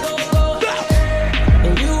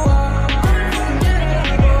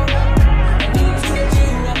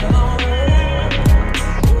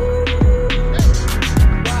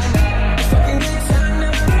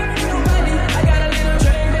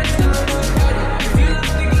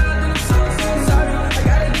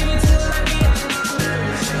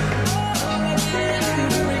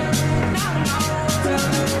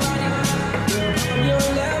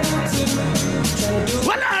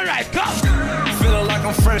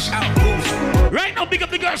 Fresh out booze. Right now, big up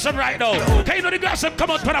the girls right now. Can you know the girls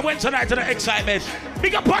come out when I went tonight to the excitement?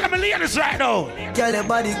 Big up all of my ladies right now. Girl, your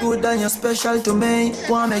body good and you're special to me.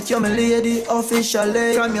 Wanna make you my lady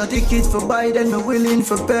officially. From your ticket for buy, then me willing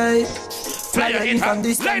for pay. Fly your hit, huh?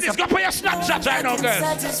 Ladies, go put your Snapchat right now, girl.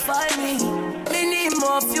 Satisfy me. Me need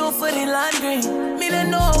more fuel for the laundry. Me don't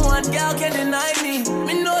know one girl can deny me.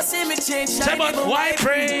 Me know see me change. Say but why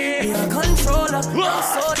pray? Me a controller, one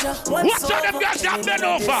soldier, one what's all them girls that bend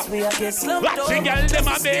over? Watch the girl them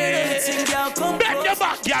a bend. Bend your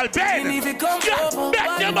back, girl, bend.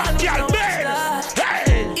 Bend your back, girl, bend.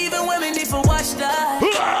 Hey. Even when me need to watch that.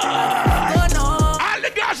 All the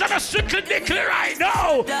girls are strictly dickly right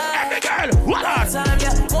now. Every girl, what on?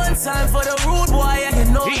 One time for the rude boy, and you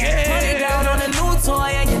know that. Put it down on a new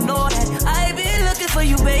toy, and you know that. I've been looking for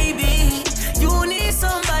you, baby. You need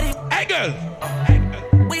somebody. Hey, girl.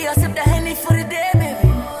 We are sip the Henny for the day, baby.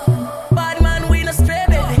 Bad man, we no stray,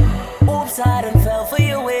 baby. Oops, I done fell for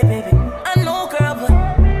your way, baby. I know, girl, but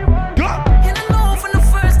and I know from the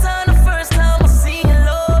first time I seen your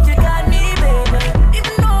love, you got me, baby.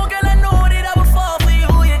 Even though, girl, I know that I would fall for you,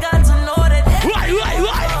 you got to know that. Why?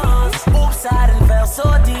 Oops, I done fell so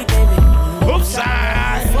deep, baby. Oops, I.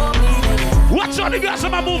 Watch all the girls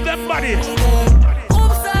I'ma move them body. Oops,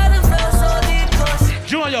 I done fell so deep.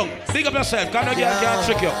 Joe Young, big up yourself. Can't get can't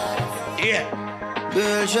trick you. Yeah.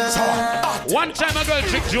 One time a girl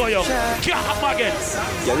trick Joe Young. Can't happen again.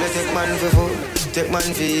 Yeah, let's take man for food. Take man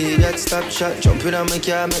for get stop shot. Jump in on my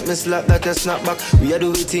car, make me slap that a snap back. We a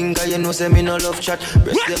do we think, cause you know say me no love chat.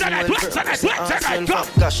 What's tonight, go!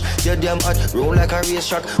 Gosh, you're damn hot, roll like a race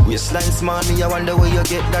track. Waistline small, me I wonder where you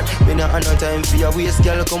get that. Me not have no time for your waist,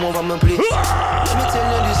 girl, come over my place. Let me tell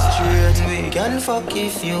you this straight. We can fuck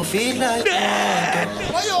if you feel like that.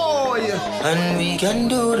 And we can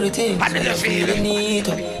do the things that we need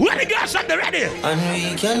to. Where the girls at the ready? And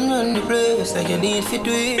we can run the place like you need to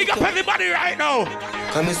do it. Big up everybody right now.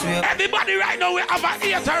 Everybody right now, we have a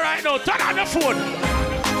theater right now. Turn on the phone.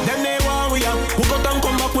 Them they want we up. Hook out and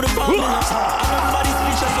come back with a family.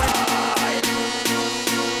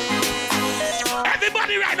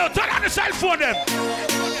 Everybody right now, turn on the cell phone them.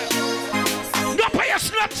 Go pay your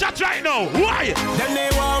Snapchat right now. Why? Them they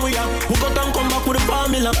want we up. Hook out and come back with a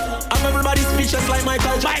family. And everybody speech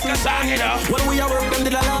Michael Jackson. When we are work, them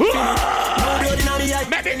did a lot. No blood in the eye.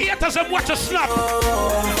 Maybe haters and watch a snap. For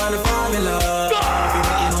the formula.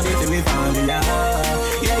 If you formula.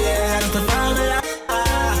 Yeah, that's the formula.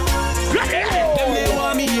 Them they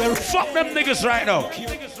want me here. Fuck them niggas right now.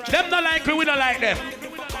 Them not like we don't like them.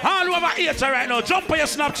 All over hater right now. Jump on your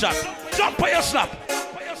Snapchat. Jump on your snap.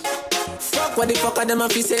 Fuck what the fuck are them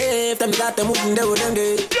if you safe. Them got them wouldn't do them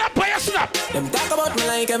good. Jump on your snap. Them talk about me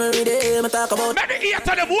like every day. Me talk about. Maybe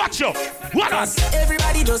hater them watch you. What us?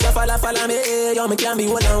 Everybody just a follow me. Yo, me can't be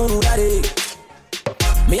one on who that is.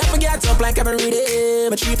 Me have to get up like every day.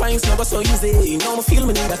 My 3 pints never so easy. Now me feel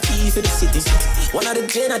me need a key for the city. One of the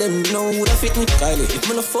gen of them know who that fit me. Kylie, if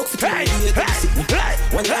me no fuck fit me,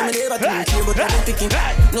 one time me never think you, but I'm picking.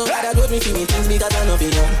 No matter what me feel me, things because I know for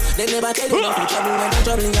you. They never tell you nothing trouble when I'm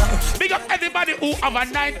troubling you. Big up everybody who have a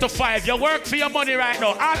 9 to 5. You work for your money right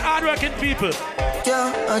now. All hard-working people.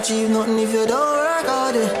 Can't achieve nothing if you don't work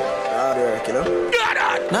hard. Hard work, you know.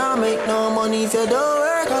 Now make no money if you don't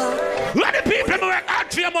work hard. Let the people work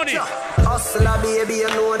hard for your money. Hustler, baby, you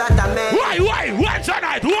know that I mean. Why? What's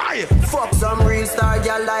tonight? Why? Fuck some real star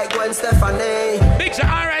girl like Gwen Stefani. Big so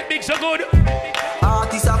alright, big so good.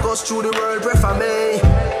 Artists across through the world prefer me.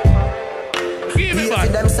 Give me back.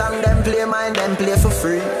 Them song, them play mine, them play for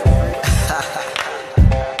free.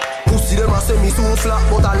 Pussy them a say me so flat,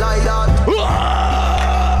 but I lie that.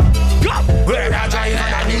 Come, where that I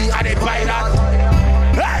need, I did buy that.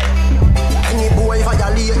 Any boy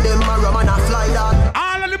violate them, a rum and a fly that.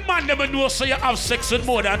 All of the man never know so you have sex with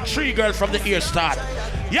more than 3 girls from the ear start.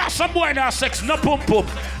 Yeah, some boy that have sex, no pump pump.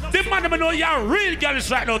 The man never know you're real girls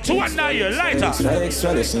right now. 2 and 9 years lighter.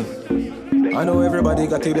 I know everybody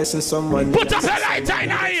got a blessing someone. Put up a lighter in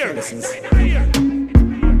here.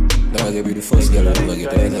 Now I give you the first girl I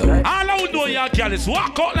get there. All I know your girls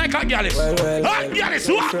walk out like a girls.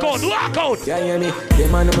 Girls walk out. Yeah, hear me? The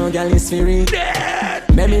man no girl is free.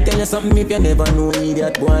 Let me tell you something if you never know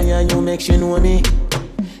idiot boy and you make she know me.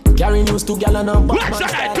 Carry news to gal and a bad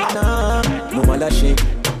no matter she.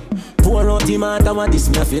 Pour out the matter what this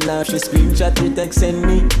me feel like she screenshot the text send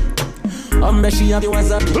me. Bet she have the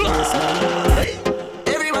WhatsApp.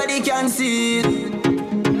 Everybody can see it.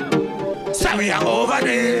 Sorry, I'm over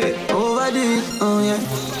there. Oh yeah.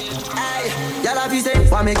 Hey, y'all have you say,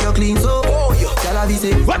 why make you clean so? Y'all have you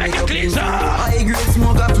say, why make you clean so? High grade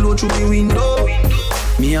smoke a flow through the window.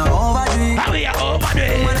 Me a overdo it. How we are overdo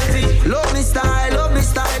it? Love me style.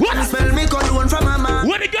 What? Smell me cologne from my man.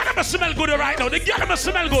 Well, the girl must smell good right now. The girl must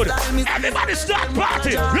smell good. Everybody start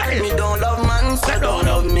party. Ready? Me don't love man, so don't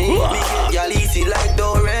love me. Y'all easy like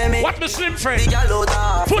Doremi. What my slim friend?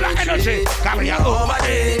 Full of energy. Come here, over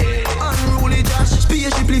there. Unruly Josh,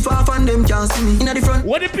 spaceship far from them can't see me. In the front.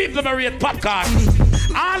 What the people that rate popcorn?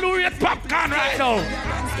 All who rate popcorn right now.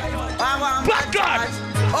 Popcorn.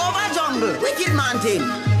 Over jungle, wicked man thing.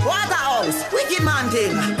 Waterhouse, wicked man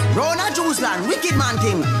thing. Rona Juiceland, wicked man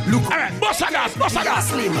thing. Look, alright, boss of gas.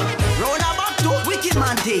 Slim. Rona Bakto, wicked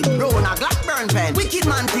man thing. Rona Blackburn pen, wicked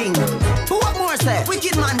man thing. What more say?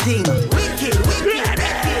 Wicked man thing. Wicked.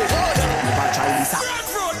 Never try this out.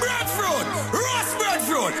 Breadfruit, roast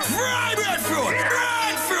breadfruit, fried breadfruit.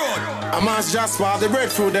 I must just swap the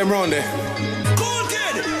breadfruit them round there. Cool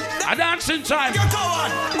kid. A dancing time. You go on,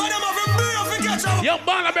 but I'm a real catch up. Yo,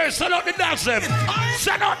 Barnaby, send out the dance them.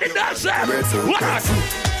 Send out the dance them. What?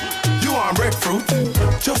 You want breadfruit?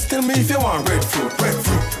 Just tell me if you want breadfruit.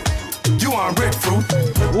 You want breadfruit?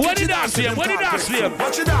 What did I see him? What you dance?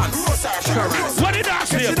 What did I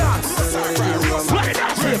see him?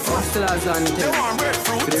 You want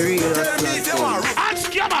breadfruit?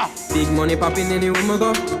 Ask Yama. Big money popping anywhere we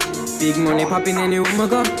go. Big money popping anywhere we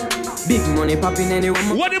go. Big money popping anywhere we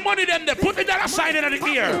go. What the money them there? Put the dollar sign in the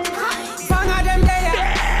ear. Bang them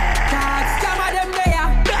there. Scam them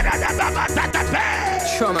there.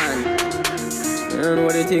 Sure man. You know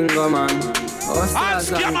what the thing go man.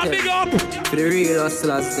 Ask Yama, big up. For the real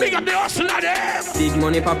hustlers. Big up the hustler them. Big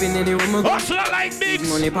money popping anywhere we go. Hustler like big. Big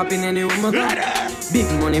money popping anywhere we go. Big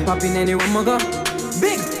money popping anywhere we go.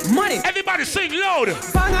 Big money. Everybody sing loud.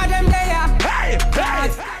 Bang them there. Hey.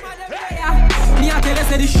 Me a tell you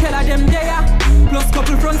say the shell of them there. Plus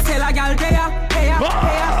couple front seller gal there.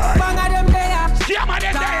 Bang them there. Scam them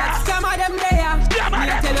there. Me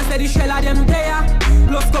a tell you say the shell of them there.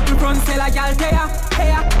 Plus couple front seller gal there.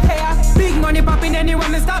 Big money popping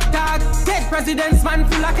anyone me stop dog. Dead presidents man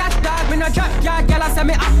full of cash dog. Me no drop yard gal I say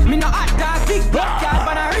me up. Me no hot dog. Big black yard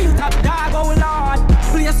but a real top dog. Oh lord.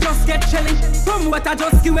 Place just get chilly. From what I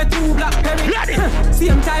just give her 2 blackberry.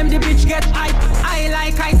 Same time the bitch get hype. I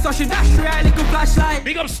like ice, so she dash her a little flashlight.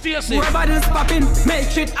 Big up Stacy. Everybody's popping, make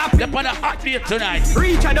shit happen. They're on a hot date tonight.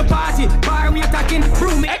 Reach at the party, bar we attacking.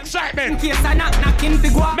 Room excitement. In case I knocking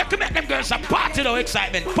big one. Make them girls a party though,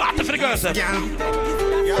 excitement. Party for the girls. What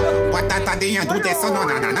that do you do this? No.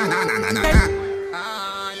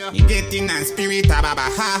 You get in a spirit,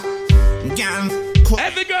 ha.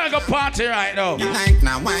 Every girl go party right now. You like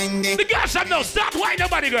now wine day. The girls have no stop wine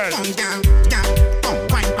nobody girl. Wine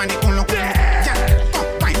pan it colo.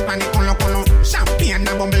 Wine pan it colo. Champagne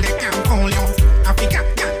na bubble they can't call you. Africa,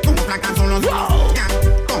 come like a solo.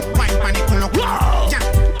 Wine pan it colo.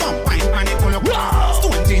 Wine pan it colo.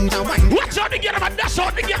 Stone ginger wine. Watch out to get them a dash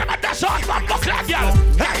out, to get them a dash out. Fuck clap, girl.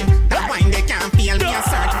 That wine they can't feel me a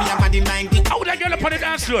search for your body like it. How that girl up on the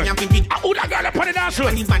dance floor? How that girl up on the dance floor?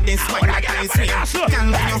 How that girl up on the dance floor?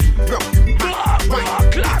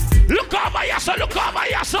 Look over your son, look over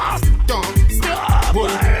your son. Don't stop. Me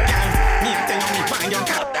tell me find your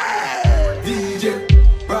cat. DJ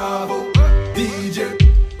Bravo, DJ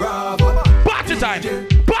Bravo. Party time,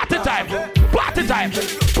 party time, party time,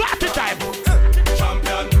 party time.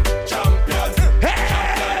 Champion.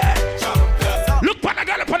 Hey! Look for the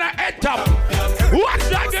girl up on her head top. Watch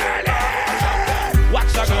that girl.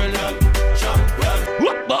 Watch that girl.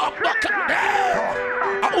 Look at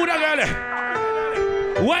that. Who that girl?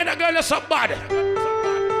 Why the girl is so bad?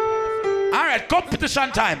 Alright,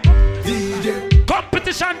 competition time. DJ.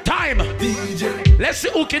 Competition time. DJ. Let's see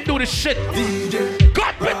who can do this shit. DJ.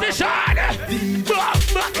 Competition. Go.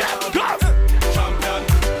 Champion.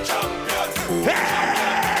 Hey!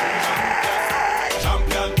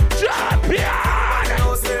 Champion.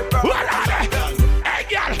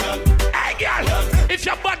 Hey, girl. If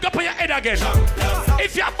you're bad, go for your head again.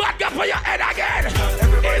 If you're bad, go for your head again.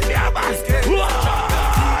 If you're bad,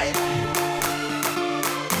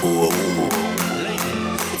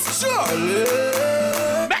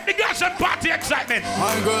 make the girls and party excitement.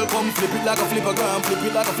 My girl, come flip it like a flippergram, flip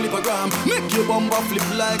it like a flippergram. Make your bumper flip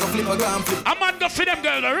like a flippergram, flip. I'm on go for them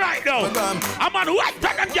girls right now. I'm on white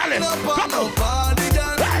tag and girl. Come on.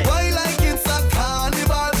 Why like it's a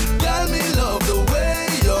carnival? Girl, me love the way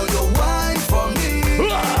you wine for me. Girl,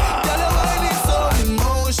 your wine is so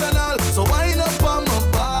emotional. So wine up on my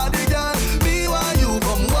body, girl. Me while you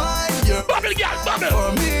come wine your bubble, girl, bubble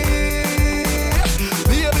for me.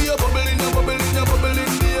 Baby, you're bubbling, baby.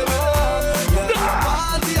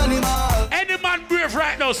 Party animal. Any man brave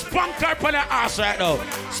right now, spunk her on her ass right now.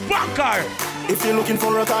 Spunk her. If you're looking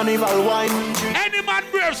for a carnival wine, any man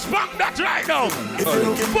brave, spunk that right now. If you're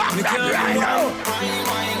looking for that right now.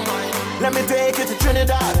 Let me take you to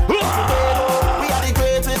Trinidad. We are the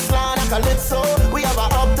greatest land of Calypso. We have a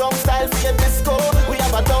uptown style for your disco. We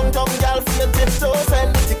have a downtown girl for your tiptoes.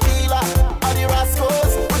 And the tequila or the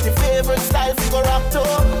Rascals. With your favorite style for your rapto.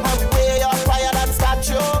 And we wear your fire that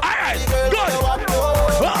statue. Alright, good.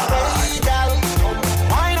 Hey girl,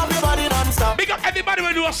 wind up your body non-stop. Big up everybody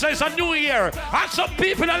when you say it's a new year. And some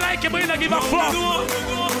people don't like it, but you don't give a fuck.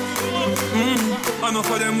 I know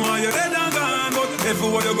for them why you're dead and gone. But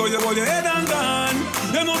everywhere you go, you hold your head and gone.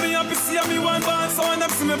 You know me happy see me one band. So when I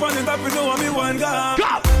see me on the top, you know me one gone.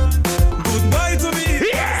 Goodbye to me.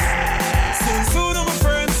 Yeah. Soon, my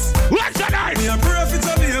friends. What's that night? Me a pray for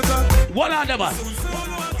Jamaica. One of them, man.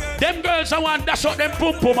 Them girls I want dash out them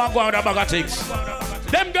pum pum and go on the bag of things.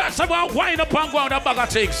 Them girls I want wind up and go on the bag of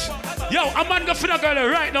things. Yo, a man go for the girl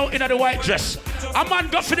right now in the white dress. A man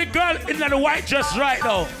go for the girl in the white dress right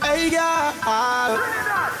now. Hey girl.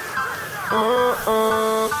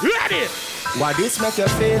 Ready? Why this make you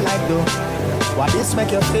feel like though? Why this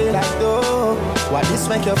make you feel like though? Why this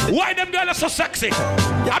make you feel? Why them girls are so sexy?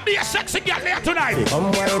 I be a sexy girl there tonight.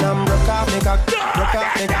 Come wine and broke off me cock. Broke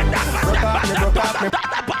off me.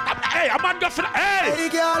 Hey, a man go for the hey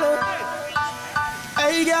girl.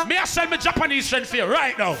 Hey girl. Me I send my Japanese friend for you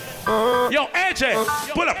right now. Yo, AJ,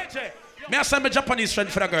 pull up. Me I send my Japanese friend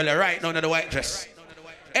for the girl right now in the white dress.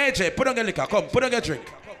 AJ, put on your liquor. Come, put on your drink.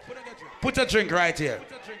 Put a drink right here.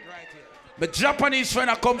 My Japanese friend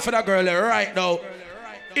I come for the girl right now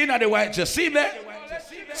in the white dress. See there?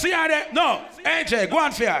 See her there? No, AJ, go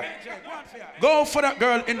on for her. Go for that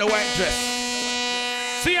girl in the white dress.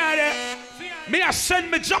 See her there? Me I send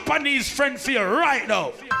my Japanese friend for you right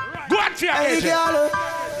now. Go on for her, AJ.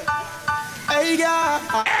 Hey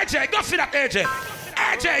girl. AJ, go for that, AJ.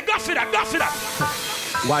 AJ, go for that, go for that.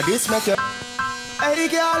 Why this make you? Hey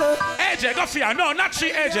girl. AJ, go for her. No, not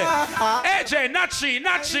she, AJ. AJ, not she,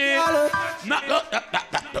 not she. Not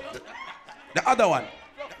the other one.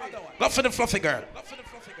 Go for the fluffy girl.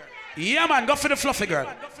 Yeah, man, go for the fluffy girl.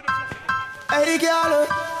 Hey girl.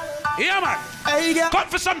 Yeah, man. Come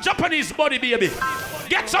for some Japanese body, baby.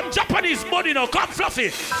 Get some Japanese body now. Come,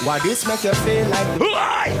 Fluffy. What this make you feel like?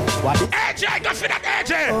 What this? AJ, go for that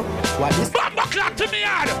AJ. What this? Bumbo clock to me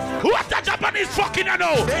hard. What the Japanese fucking I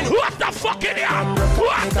know? What the fucking here?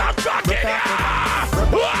 What the fucking here?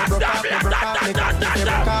 What the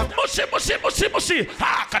Mushi.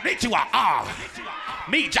 Ah, konnichiwa. Ah.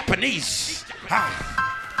 Me Japanese. Ah.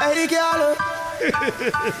 Hey girl,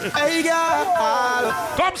 hey girl.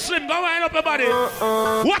 Come slim, go wind up your body.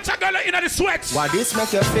 Watch a girl in the sweats. What this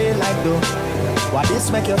make you feel like though? What this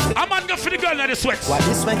make you feel? A man go for the girl in the sweats. What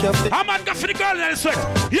this make you feel? A man go for the girl in the sweats.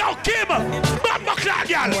 Yo, Kim, bumbo clock,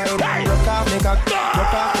 girl. Hey.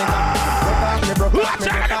 Watch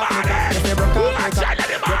out of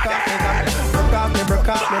the body.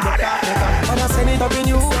 When I send it up in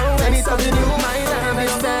you, send it up in you. My love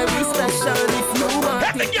is very special if you want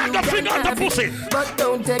it. Girl, go figure out the pussy. But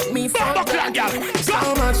don't take me for granted. So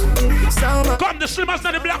much. Come, the slimmers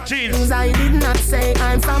in the black jeans. I did not say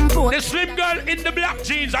I'm from Port. The slim girl in the black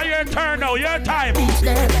jeans. Are your turn now? Your time. Go.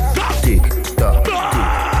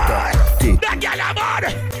 That girl I'm on.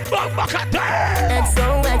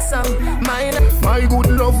 XOXO, my good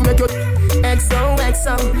love make you.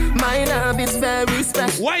 XOXO, my love is very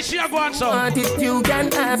special. Why she a go on so? Want it, you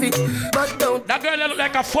can have it, but don't. That girl look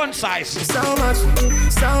like a fun size. So much.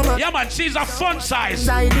 Yeah man, she's a fun size.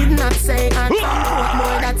 I did not say I'm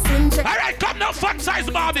more that's in check. Alright, come now, fun size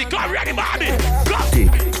Barbie. Come ready, Barbie. Go.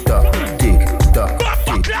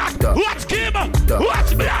 What's Kim?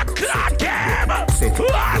 What's black clock Kim?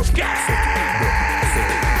 What's Kim?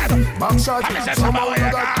 Back shot, come on,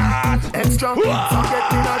 you got extra.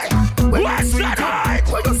 Forget me not. What's that?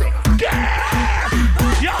 What you say?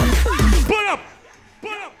 Yo, pull up.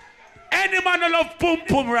 Any man who love pum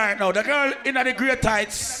pum right now. The girl in the grey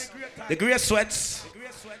tights, the grey sweats.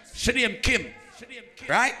 She named Kim,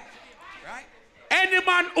 right? Any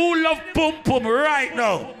man who love pum pum right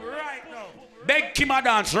now, beg Kim a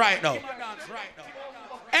dance right now.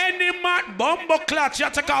 Any man, bumbo clat, she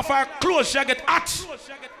take off her clothes, she get hot.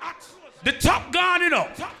 The top gone, you know.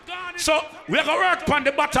 So we're gonna work on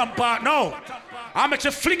the bottom part now. I'll make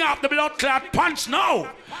you fling off the blood clot punch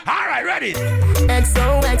now. Alright, ready?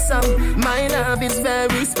 XOXO, my love is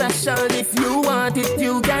very special. If you want it,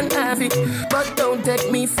 you can have it. But don't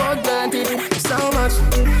take me for granted. So much.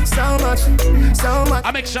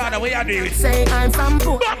 I make sure the way I do it. Say I'm from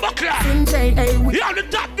Port. Bumbo clot. Yo, the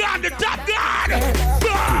top gun.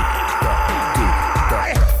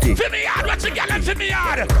 For me hard, what's a gallon for me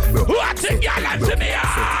hard? What's a gallon for me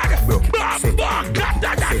hard? Bumbo clot, da.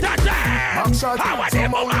 I want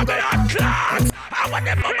them on my blood clot. I want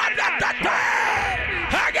them on my blood.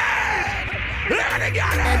 Again. Look at the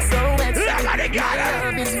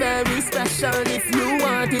gallon. Love is very special. If you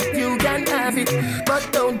want it, you can have it.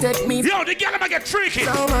 But don't take me. Yo, the gallon get freaky.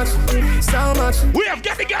 So much. We have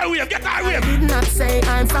get the girl, we have get that way. I did not say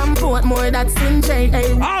I'm from Portmore, that's in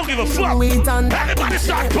J.A. I don't give a fuck. Everybody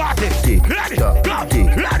start party. Ready, go.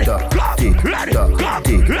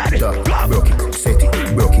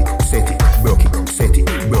 Broke it, set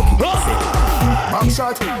it. Back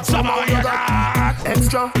shot, somehow you got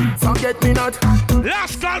extra, forget me not.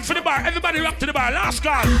 Last call for the bar, everybody rock to the bar, last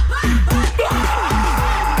call.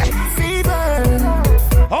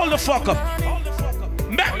 Fever. Hold the fuck up.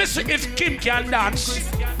 Let me see if Kim can dance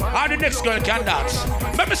or the next girl can dance.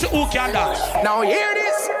 Let me see who can dance. Now hear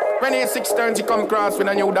this. When it's 6:30 come cross with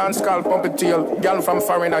a new dance called Pump It Tail. Girl from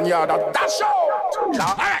foreign and yard, that's all.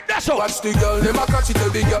 Alright, that's all. Watch the girl, them a catch it, the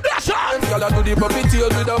big girl. That's all. Girl a do the puppy tail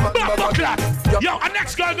with a bumbo clock. Yo, a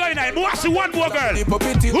next girl going in. Who wants one more girl? The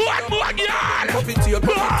puppy tail. One more girl. Puppy tail.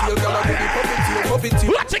 Girl a do the puppy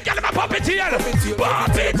tail. What's the girl in my puppy tail? Puppy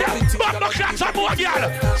tail. Bumbo clock, some more girl.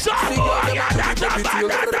 Some more girl.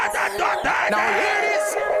 Now hear this.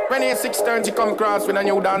 When it's 6:30 come cross with a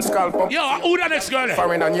new dance called Pump. Yo, who the next girl?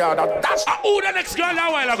 Foreign and yard, that's who the next girl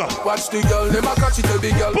a while ago? Watch the girl, them a catch it, the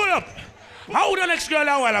big girl. Pull up. How the next girl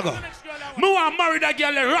a while ago? Me want marry that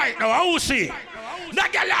girl right now. How she?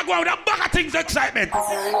 That girl a go out and bag of things excitement.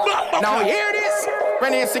 Now hear this.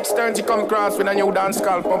 When it's 6:30 come cross with a new dance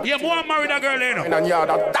called Pump. Yeah, me want marry that girl you know. And yard,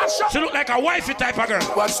 that's she look like a wifey type of girl.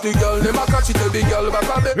 Watch the girl, them a catch it, the big girl back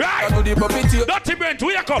of them. Right. Do the puppy tail. Dirty Brent,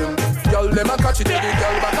 wake up. Girl, them a catch it, the big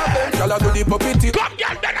girl back of them. Girl a do the puppy tail. Come,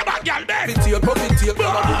 girl, then about girl, then. Puppy tail.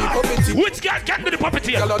 Girl a do the puppy tail. Which girl can do the puppy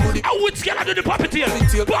tail? Which girl do the puppy tail?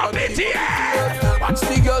 Puppy tail. Watch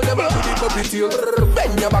the girl, them a do the puppy tail.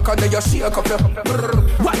 Bend your back and then you shake up your.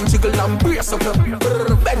 One jiggle and brace up your.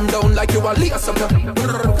 Bend down like you a lace up your.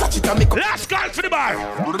 Catch it and make up. Last call for the bar.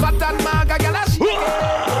 Fat and maga, girl a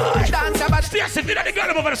shake. Dance about. Stacey, you know the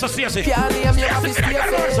girl over there, so seriously. Can't name your office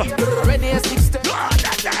Ready as 6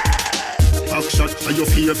 Back shot for your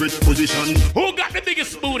favorite position. Who got the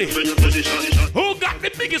biggest booty? Who got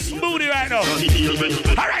the biggest booty right now?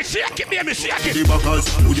 Alright, shake it, baby, shake it.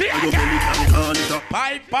 Shake it.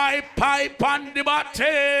 Pipe on the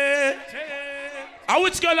body.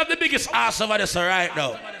 Which girl have the biggest ass over there right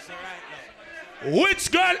now?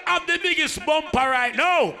 Which girl have the biggest bumper right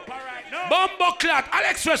now? Bumbo clot.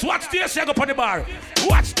 Alex West, what's the SC up on the bar?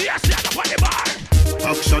 What's the SC up on the bar?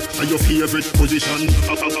 Back shot for your favorite position.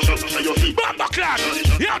 Bumbo clot.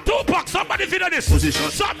 Yo, Tupac, somebody video this. Position.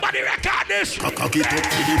 Somebody record this. Cock it up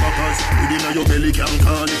to the backers. Within your belly can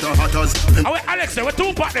call it a hatters. Alex, we're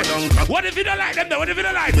Tupac then. What if you don't like them though? What if you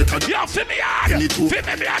don't like? Yo, fit me hard. Fit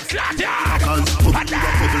me hard, clot yard.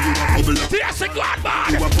 TSC God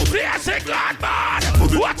man. TSC God man.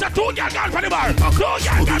 What's a 2 girl gone for the bar? 2 girl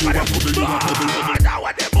gone for the bar. Now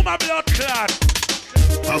what they move my blood clot.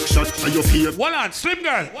 Back shot for your favorite. Hold on, slim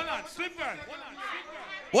girl.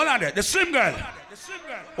 Hold on there, the slim girl.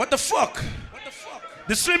 What the fuck?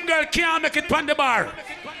 The slim girl can't make it on the bar.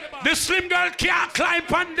 The slim girl can't climb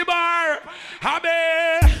on the bar.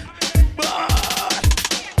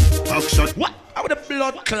 Back shot. What? How the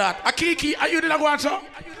blood clot? A Kiki, are you the one, sir?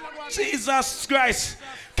 Jesus Christ.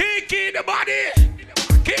 Kiki the body.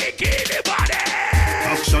 Kiki the body.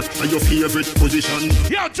 Back shot for your favorite position.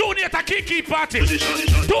 Yo, Junior at a Kiki party.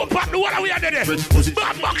 Don't pop the water we are there.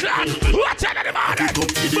 Bumbo clan. What's out of the man? That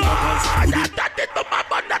did the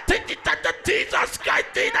mama. That did the Jesus Christ.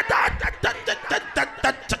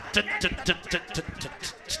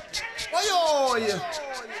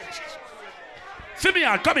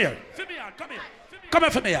 Fimian, come here. Come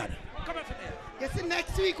here, Fimian. You see,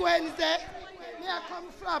 next week Wednesday, me I come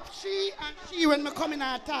flop she and she when me come in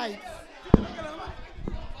our tights.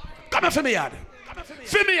 Come here, Fimian.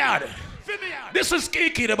 This is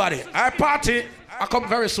Kiki the body. Our party, I come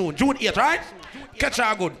very soon. June 8th, right? Catch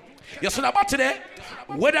her good. You see the body there?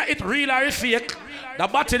 Whether it real or fake, the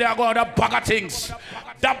body they are going with a bag of things.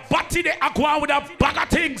 The body they are going with a bag of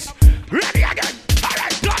things. Ready again. All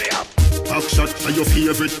right, turn it up. Back shot for your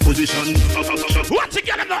favorite position. What's it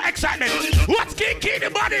getting no excitement? What's Kiki the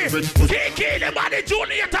body? Kiki the body, June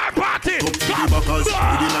 8th our party.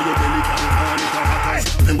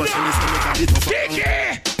 Kiki!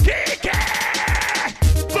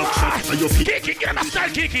 Kiki, get him a style,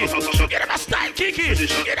 Kiki. Get him a style, Kiki.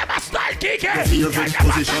 Get him a style, Kiki. Cock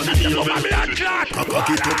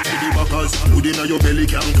it up to the backers. Within your belly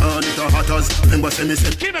can call it a hatters.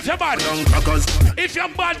 Kim, if you're bad. If you're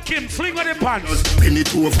bad, Kim, fling on the pants. Penny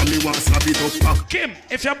two for me, one slap it up back. Kim,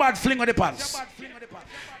 if you're bad, fling on the pants.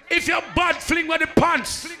 If you're bad, fling on the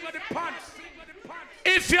pants.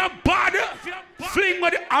 If you're bad, fling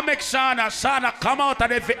with the Amek Shana come out of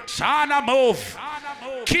the Shana move.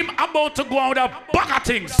 Kim about to go out with a bag of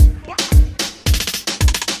things.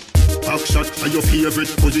 Back shot for your favorite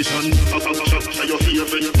position. Back shot for your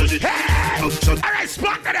favorite position. Alright,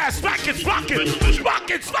 spark it there, spark it. Up to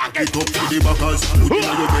the backers. Within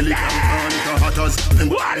your belly can call it a hatters. Them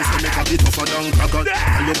boys make a bit tougher than crackers.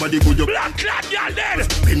 And your body good, your blood clot, y'all dead.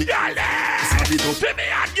 Y'all dead. Fit me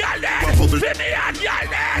on, y'all dead. Fit me on, y'all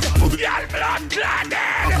dead. Y'all blood clot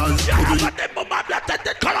dead. Y'all got them mama blood dead.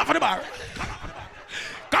 Come on for the bar.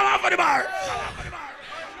 Come on for the bar.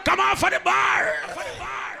 Come on for the bar.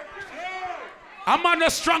 I'm on a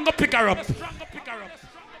stronger pick her up.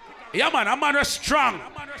 Yeah, man, I'm on a strong.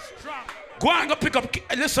 Go on, go pick up.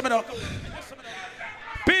 Listen to me now.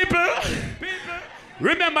 People,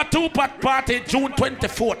 remember Tupac party June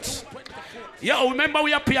 24th. Yo, remember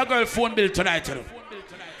we have pay a girl phone bill tonight, you know.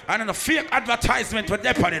 And a fake advertisement with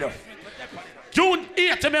them on it. June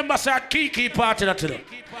 8th, remember, say Kiki party that, you know.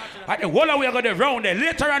 And the whole we are going to round there.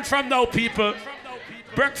 Later on from now, people,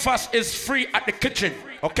 breakfast is free at the kitchen,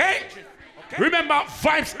 okay? Remember,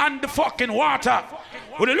 vibes and the fucking water.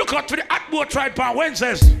 When you look out to the hot boat ride on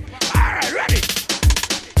Wednesdays. Alright, ready?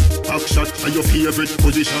 Back shot for your favorite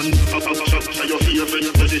position. Back shot for your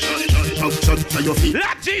favorite position. Back shot for your favorite.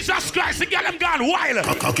 Lord Jesus Christ, the girl them gone wild.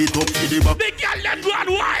 Cock it up to the back. The girl them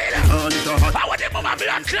gone wild. How would them mama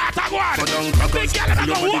blood clot a go on? The girl them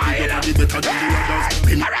go wild.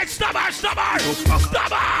 Alright, stop her.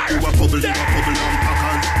 You a bubble and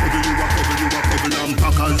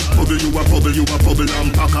packers. Bubble, you a bubble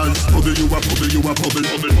and packers. Bubble, you a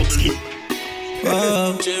bubble skin.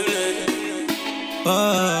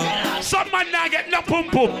 Some man now get no pum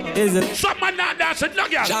pum. Is it? Some man now dance with no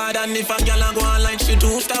girl. Jordan, if a girl go on like she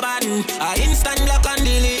too stubborn, I instant block and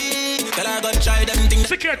delete. Tell her go try them things.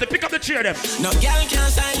 Security, pick up the chair them. No girl can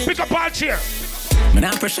silence. Pick up all chair. Man,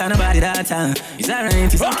 I pressure nobody that time. It's alright,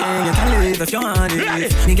 it's okay, you can live if you want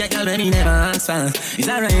it. Me get girl, baby, never ask for. It's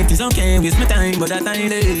alright, it's okay, waste my time, but that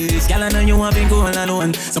time is. Girl, I know you want to go all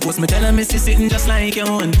alone. Suppose me tell her me see sitting just like your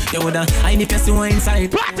own. You woulda hide the person who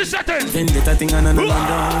inside. Practice setting. Vendetta thing on another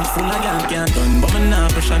down. Full of girl can't done, but me nah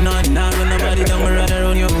pressure none. Nah run nobody down, me rather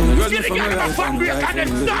run you. Get the girl in my fuck break and then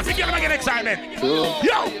start to get excitement.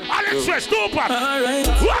 Yo, Alex Fresh, Tupac.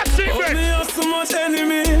 What's it, man? Me have so much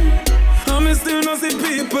enemy, and me still not see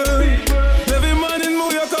people. Every morning,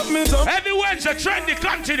 move your cup, me top. Every Wednesday, trendy,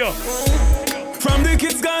 continue. From the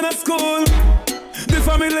kids gone to school, the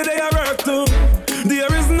family they are work to.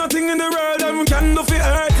 There is nothing in the world that can do for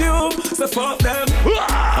hurt you. So fuck them.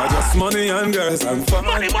 I just money and girls and fun.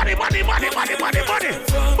 Money. Live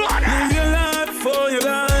your life for your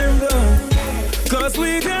life, cause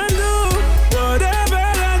we can do whatever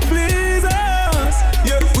that please us.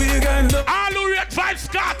 Yeah, we can do. All who rate Vibes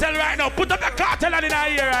Cartel right now, put up the cartel in our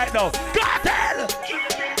ear right now. Cartel!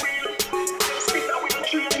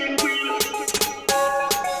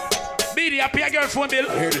 Media, pay a girl phone bill.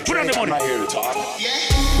 Put on the money. I'm not here to talk.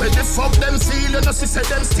 Where the fuck them seal? You know, she said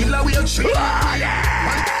them still a weird shit.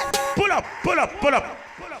 Pull up.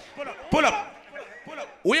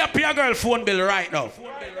 We are pay a girl phone bill right now.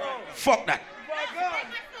 Fuck that.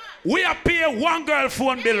 We are pay one girl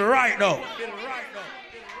phone bill right now.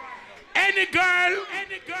 Any girl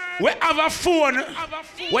we have a phone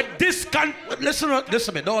with this can listen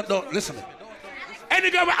to me. Don't listen to me.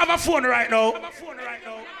 Any girl we have a phone right now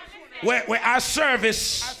where our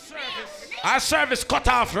service cut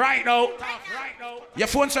off right now. Your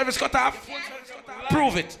phone service cut off?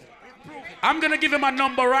 Prove it. I'm gonna give you my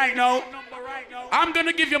number right now.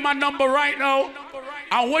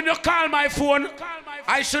 And when you call my phone,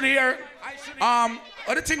 I should hear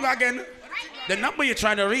what the thing again? The number you're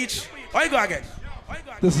trying to reach. Why you go again?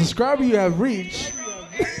 The subscriber you have reached.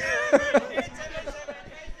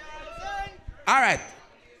 All right.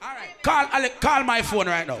 Call my phone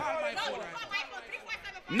right now.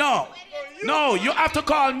 No, you have to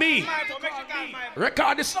call me.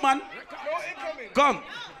 Record this, man. Come.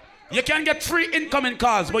 You can get free incoming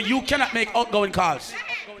calls, but you cannot make outgoing calls.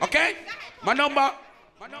 Okay? My number.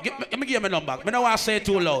 Let me give you my number. I don't want to say it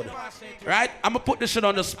too loud. Right? I'm going to put this shit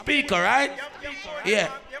on the speaker, right? Yeah.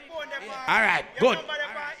 All right, good.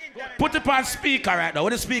 Put it on speaker right now.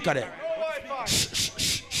 What is speaker there?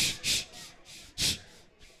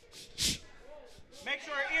 Make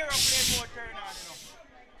sure your airplane mode turn on,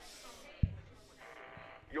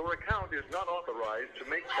 you know. Your account is not authorized to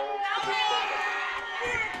make calls to this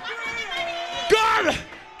phone. God!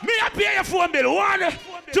 Me I pay your phone bill. 1,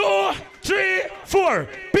 2, 3, 4.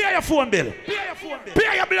 Pay your phone bill.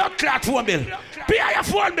 Pay your blood clot phone bill. Pay your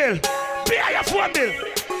phone bill. Pay your phone bill.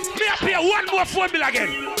 Me I pay one more phone bill again.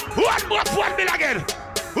 One more phone bill again.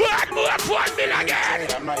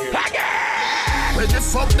 Again. Where the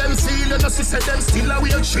fuck them seal? You know she said them still a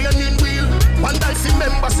weird training wheel. One day she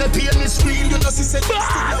member say pain is real. You know she said them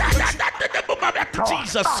still a weird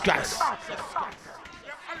Jesus Christ.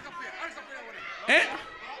 Eh?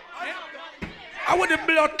 I want the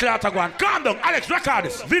blood clot to go on. Calm down. Alex, record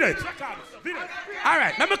this. Video it. All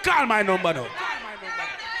right, let me call my number now.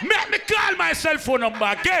 Let me call my cell phone number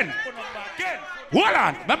again. Hold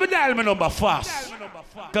on. Let me dial my number fast.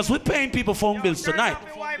 Because we're paying people phone bills tonight.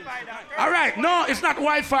 All right. No, it's not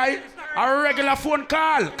Wi-Fi. A regular phone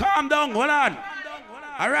call. Calm down. Hold on.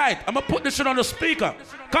 All right. I'm going to put this shit on the speaker.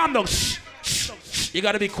 Calm down. Shh. Shh. Shh. You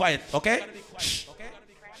got to be quiet, okay? Shh.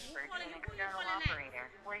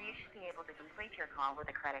 With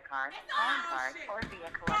a credit card, phone card, or via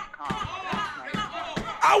collect call.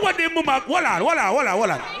 I want the mama. Hold on.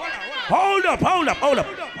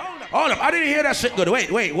 Hold up. I didn't hear that shit good. Wait.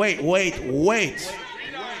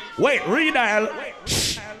 Redial.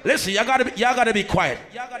 Shh. Listen, y'all gotta be quiet.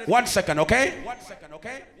 1 second, okay?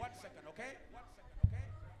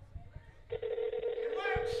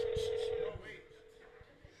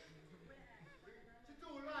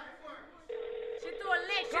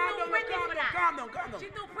 Calm down.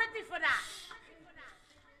 She's too pretty for that.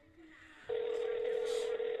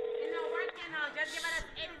 You know, working on, just give us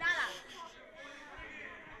 $80.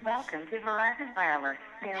 Welcome to Verizon Wireless.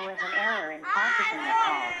 There was an error in processing the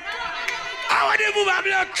call. I want to move a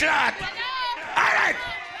blood clot. All right.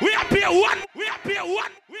 We are here one.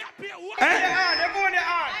 They're going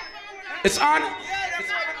on. It's on?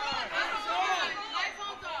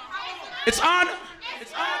 It's on?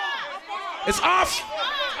 It's off?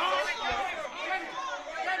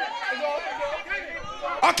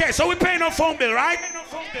 Okay, so we're paying our phone bill, right?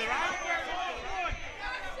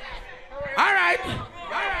 All right.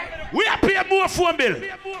 We are paying more phone bill.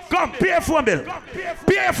 Come, pay your phone bill.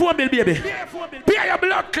 Pay your phone bill, baby. Pay your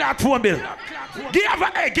blood clot phone bill. Give her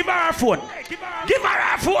her phone. Give her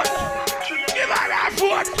her phone. Give her her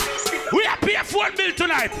phone. We are paying phone bill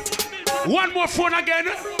tonight. One more phone again.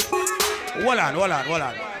 Hold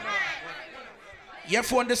on. Your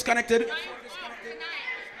phone disconnected?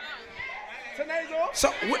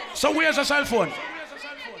 So where's your cell phone?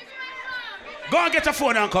 Go and get your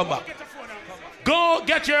phone and come back. Go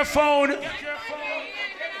get your phone.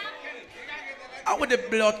 How would the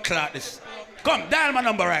blood clot this? Come, dial my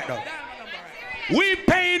number right now. We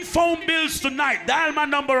paying phone bills tonight. Dial my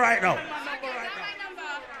number right now.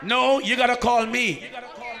 No, you gotta call me.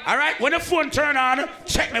 All right, when the phone turn on,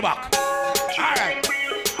 check me back. All right.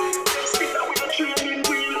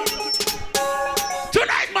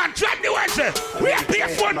 Tonight, man, Trendy Wednesday. We are paying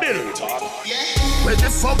phone bill. Where the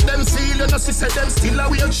fuck them feel? You know, see, say them still a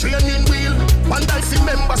wheel training wheel. One life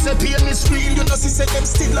member say pain is real. You know, see, say them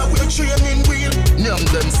still a wheel training wheel. Name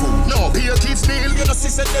them fool. No, pay kids meal. You know,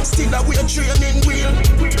 see, say them still a wheel training wheel.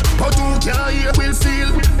 But who can hear will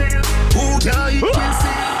feel? Who can hear will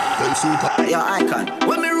feel? Them super. Your icon.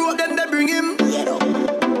 When me wrote them, they bring him.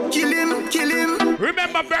 Kill him, kill him.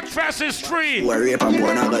 Remember, breakfast is free.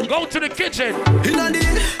 Go to the kitchen. In a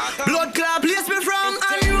day, blood clot place me from.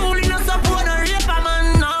 And you only not support a raper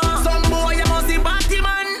man. No. Some boy you must be batty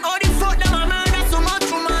man. Or the fuck them a murder so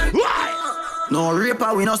much man. Why? No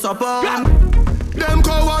raper we not support. Them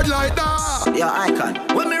coward like that. Your icon.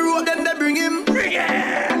 When me wrote them, they bring him. Bring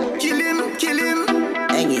it. Kill him, kill him.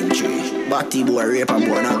 Hanging tree. Batty boy, raper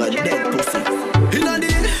boy, now got dead pussy. In a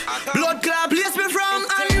day, blood clot place me from.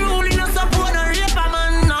 And you only not support a raper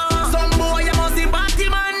man. No. Some boy you must be batty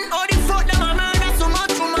man. Or the fuck them a murder so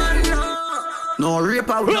much man. No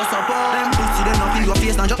raper we not support. Them pussy them not your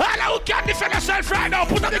face now. Hello, who can defend yourself right now?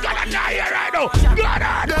 Put on the gun and die here right now.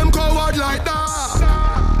 Them coward like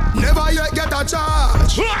that. Never yet get a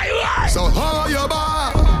charge. Why? So how you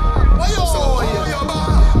back? So how you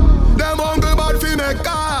back? Them hungry bad fi make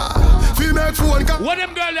car. Fi make phone car. What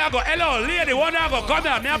them girl there go? Hello, lady, one there go? Come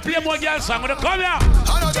here. Me a play more girl song. Come here.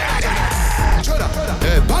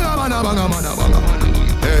 Hey, banga mana, banga mana, banga.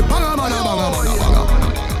 Hey, banga mana, banga mana, banga.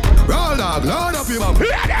 Roll dog, load up your mouth.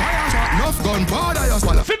 Enough gun powder, you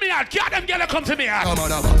swallow. For me out, get them girl come to me out.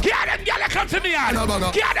 Get them girl come to me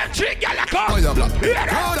out. Get them trick girl come. Roll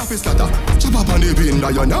up his scatter. Chop up on the bean,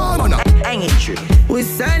 that you know, man. Hang it tree. We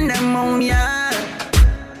send them on, yeah.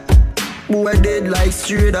 Boy dead like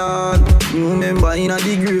straight dog. You remember in a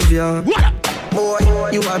the graveyard. What? Boy,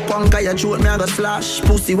 you a punk, I throat me a go slash.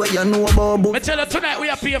 Pussy what you know about book. Me tell you tonight we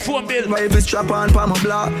are pay phone bill. My if strap on for my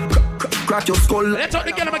block. Crack your skull. Let's talk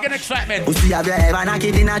the girl again excitement. Pussy have you ever knock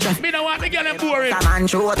it in a trap? Me don't want the girl boring. Come and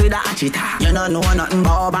show it with a hatchet. You don't know nothing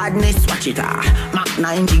about badness, watch it. Mac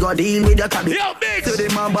 90 go deal with your cabbage. Yo, big. So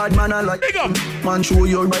them a bad man a like. Big up. Man show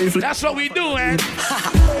your rifle. That's what we do, man.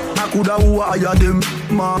 I coulda wire them.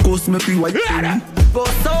 Marcus make we white. Go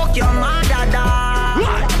soak your mother dog.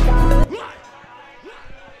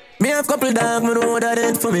 Me have couple dog, me know that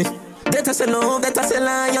ain't for me. That I say love, that I say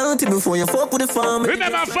loyalty before you fuck with the family.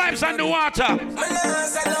 Remember vibes on the water.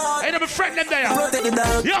 Ain't never friend them there.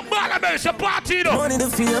 Yo, Ballabers, a party though.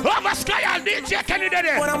 Over Sky and DJ Kenny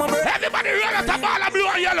there. Everybody run out of ball of blue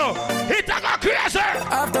and yellow. It a go crazy.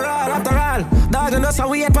 After all, dog and us a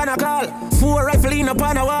wait pan a call. 4 rifle in up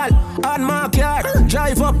on a wall. On mark yard,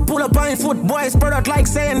 drive up, pull up on foot. Boys spread out like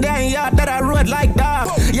saying they ain't yard. That a road like dog.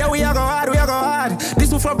 Yeah, we a go hard.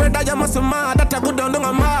 This one for bread that you must have mad. That a good down a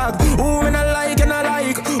mag. Ooh, and I like.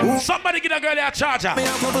 Ooh. Somebody get a girl a charger.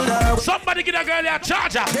 Somebody get a girl a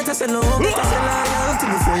charger. Let us know, let us loyalty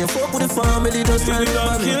before you fuck with the family. Just try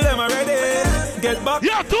to kill them already. Get back.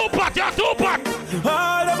 You're too bad.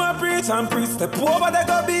 All them a preach and preach. Step over they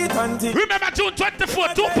go beat and teach. Remember June 24,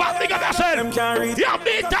 Tupac, big up yourself. Them can't reach. You're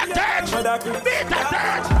beat and touch.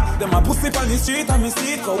 Them a pussy on the street and me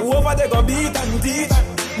see it. Go over they go beat and teach.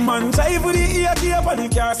 Man, drive with the ear tape and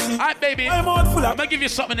the car seat. Alright, baby. I'm out full of. I'm gonna give you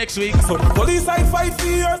something next week. So the police I fight for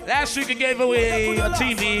you. Last week we gave away a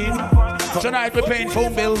TV. Tonight we're paying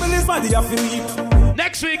phone bills.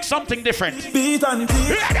 Next week something different. Beat and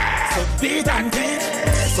teach. So beat and teach.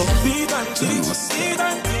 So beat and teach. Beat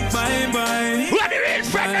and teach. Bye. Who are the real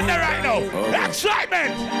friends in there right now?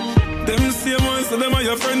 Excitement. Them same ones, so them are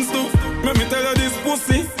your friends too. Let me tell you this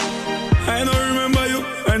pussy. I don't remember you,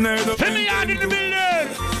 and I don't. Let me out in the building.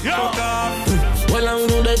 Yo. Well, I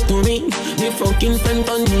know that to me. The fucking friend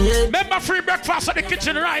on me head. Remember free breakfast in the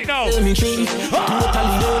kitchen right now. Tell me tree. Totally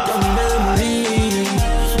out of memory.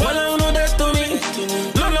 Well, I know that to me.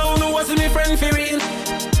 No, what's my friend for real?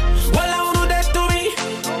 Well, I know that to me.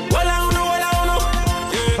 Well, I know.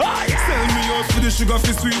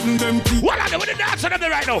 fi sweeten them teeth. What are they with the dance on them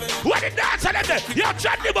right now? What the dance on them there? Yo,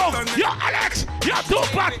 Trendy Bong, yo, Alex, yo,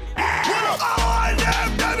 Tupac.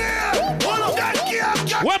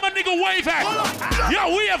 Where my nigga wave at?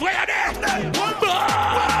 Yo, wave, where you there?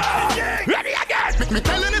 Ready again. Me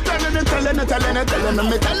telling it.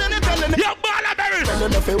 Yo, Bala Berries.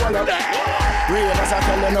 Telling if you wanna. Real as I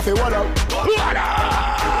telling if you wanna.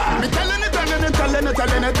 Me telling it.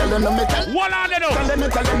 What are they do?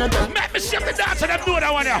 Make me shift the dance and them know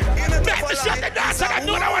that one now. Make me shift the dance and them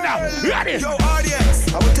know that one now. Ready? Yo,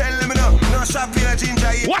 audience, I will tell them no shop here,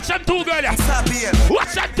 ginger. Watch them two, girl.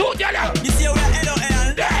 Watch them two, girl. You see, we're LOL.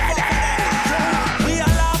 We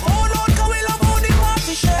are laugh all out, cause we love all the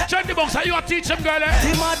party shit. Trendy Bunks, how you a teach them, girl?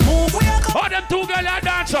 All them two girls are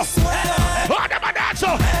dancer. All them are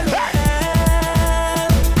dancer.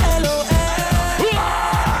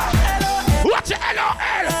 What's your LOL?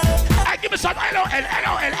 Hey, give me some LOL.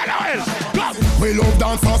 Come. We love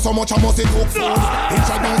dancers so much I must it cook food.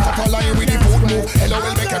 Introduce to line with the food move.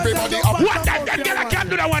 LOL make everybody up. What that them girl can't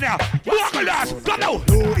do that one there? Buckle dance, come now.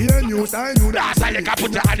 No, here news, I knew that. That's how you can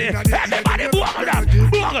put your hand in. Everybody buckle dance.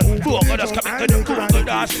 Buckle dance, come into the buckle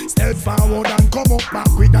dance. Step forward and come up back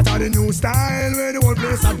quick. That's the new style where the whole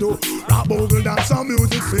place I do. Rap buckle dance, some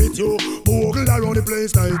music fit you. Buckle around the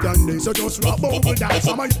place like and they so just rap buckle dance.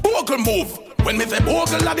 Buckle move. When me say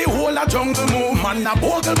buckle, the whole a jungle move. Man, a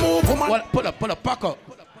buckle move. Well, pull up, pack up.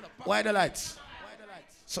 Why the lights?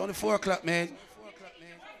 It's only 4 o'clock, man.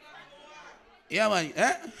 Yeah, man.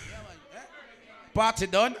 Eh? Party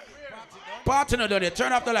done? Party not done yet.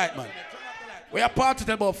 Turn off the light, man. We are party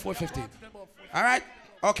till about 4:15. All right?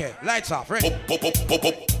 Okay, lights off. Ready?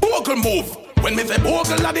 Buckle move. When me say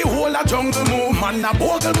buckle, the whole a jungle move. Man, a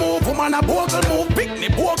buckle move. Woman, a buckle move. Pick the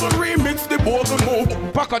buckle, remix the buckle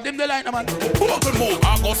move. Pack up, dim the light, man. Buckle move.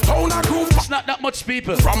 I go stone a groove. It's not that much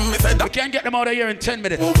people. From me say that we can't get them out of here in 10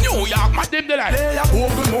 minutes. New York, man. Dim the light.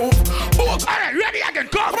 Buckle move. All right, ready again.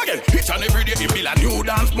 Come again. Each and every day, it be a new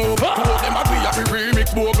dance move. Two of them agree, I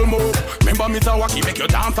remix buckle move. Remember, Mr. Wacky, make you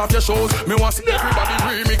dance off your shows. Me want see everybody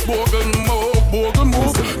remix buckle move. Buckle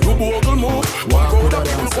move. Do buckle move. Walk out the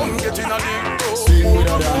people, come get in a link.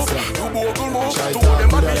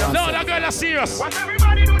 No, that girl is serious.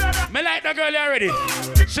 Me like that girl already.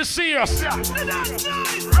 She's serious.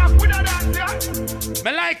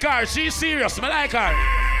 Me like her. She's serious. Me like her.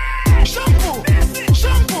 Shampoo,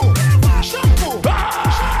 shampoo, shampoo,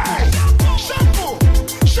 shampoo, shampoo,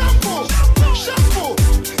 shampoo, shampoo,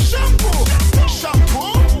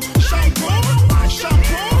 shampoo,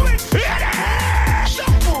 shampoo.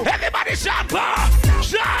 Everybody shampoo,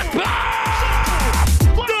 shampoo.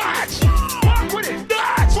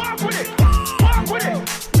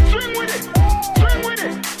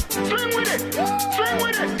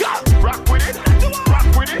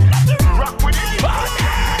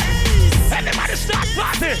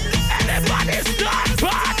 Everybody start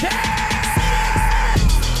party!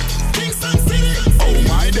 Kingston City! Oh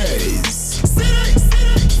my days! City!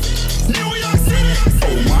 New York City!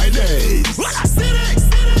 Oh my days! City!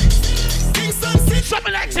 Kingston City!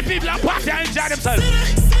 Something like the people that party and enjoy themselves.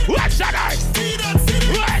 What's that?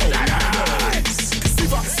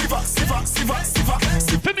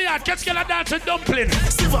 For me hard, catch girl a dancing dumpling.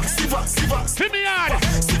 For me hard,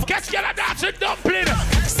 catch girl a dancing dumpling.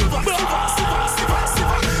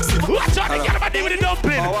 Watch out the girl with the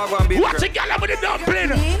dumpling. Watch the girl with the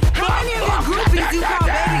dumpling. How many of your groupies you call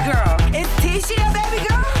baby girl? Is Tisha your baby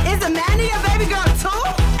girl? Is Amanda your baby girl too?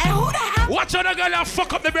 And who the hell? Watch out the girl and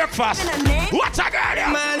fuck up the breakfast. Watch a girl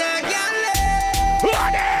here.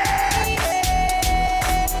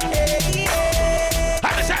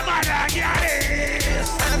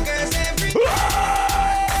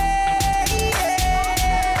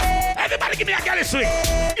 Everybody give me a girl swing.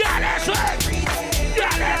 Girl swing.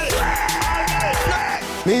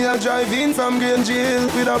 Me a drive in from Green Jail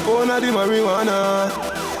with a pound of the marijuana.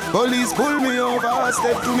 Police pull me over,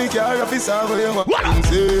 step to me car officer where you want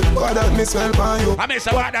say, what that me smell by you? I miss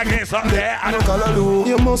a what that against something there. I don't call a loo.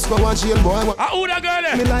 You must go watch jail boy. How that girl?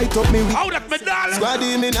 Me light up me. How that me darling?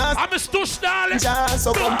 Squaddy me nas. I'm a stush darling. Just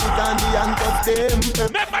so come put on the handcuff them.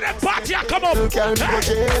 Remember the party I come up. Can't go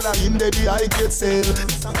jail and in the I get sale.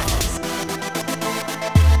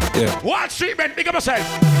 Yeah. Wall Street, man, big up yourself.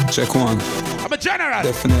 Check one. I'm a general.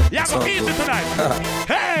 Definitely. Yeah, go easy tonight.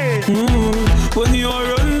 Hey! When you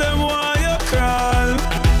run them, why you crawl?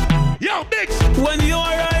 Yo, Biggs! When you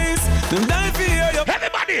rise, them die for you.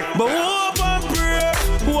 Everybody! But hope and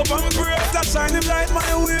pray. That shine him light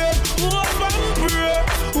my way.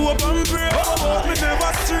 Hope and pray. Hope me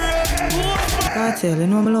never stray. God tell you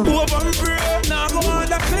know me love. Hope and pray. Now go want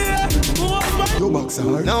the clear. Your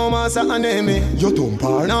boxer. Now massa aneme. Your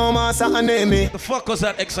tumpar. Now massa aneme. The fuck was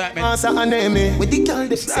that excitement? Massa aneme. With the girl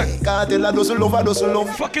they say. Cartel I doesn't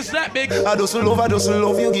love. Fuck is that big? I doesn't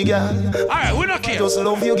love you, girl. Alright, we're not here. I just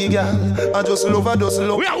love you, girl. I just love.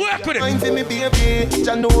 We are working with it. Mind for me, baby.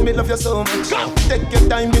 You know me love you so much. Go. Take your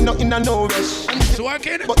time, you're not in a no rush. It's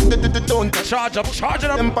working. But don't charge up.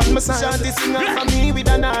 Them pan my side. Shanty singer for me with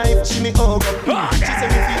a knife. She me hug up. She say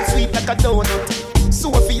me feel sweet like a donut.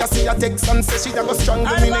 Sophia see a text and say she a go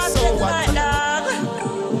strangle me next so what?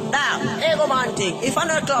 Now, ego man thing. If I'm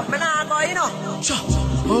not club, me nah go, you know.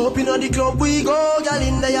 Up in the club we go, girl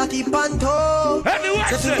in the yachty panto.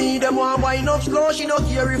 Say to me them want wine up slow, she no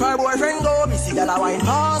care if her boyfriend go. Me see girl a wine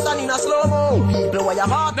fast and in a slow mo. People where you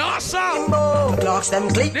hot, no sir. Clocks them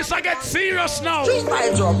click. This I get serious now. 3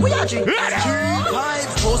 pipes up, we are drink. 3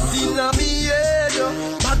 pipes, pussy na me head.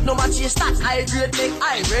 Back no match your stats, I grade make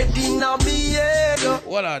I ready na me head.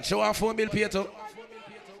 Hold on, show our phone bill pay to.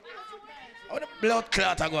 How the blood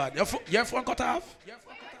clot I got? Your phone cut off?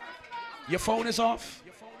 Your phone is off?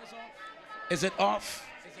 Is it off?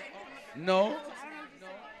 No.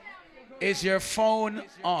 Is your phone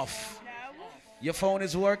off? Your phone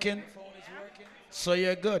is working? So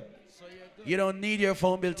you're good. You don't need your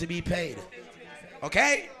phone bill to be paid.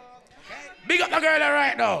 Okay? Big up the girl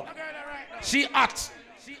right now. She hot.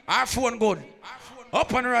 Our phone good.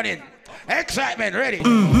 Up and running. Excitement, ready?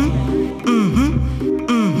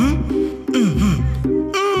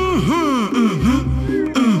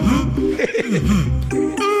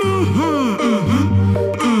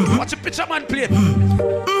 Watch a picture man plate.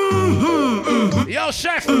 Yo,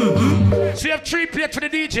 chef. So you have 3 plates for the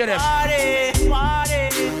DJ there. Party.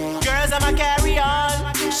 Girls I'm a carry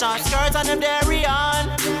on. Short skirts and them dairy on.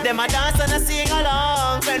 Them a dance and a sing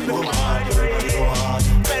along. When we party.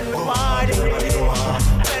 When we party.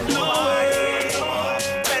 When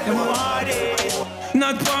we party.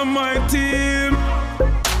 Not for my team.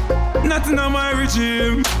 Not in my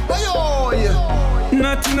regime.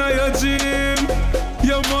 Not in your gym.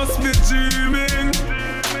 You must be dreaming.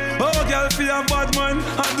 Oh, girl, for your bad man,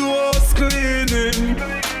 I do house cleaning.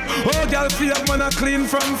 Oh, girl, for your man, I clean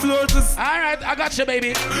from floor to... Alright, I got you,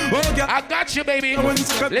 baby. Oh, girl, I got you, baby.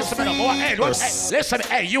 Listen to me now. Hey, listen.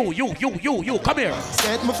 Hey, you, come here.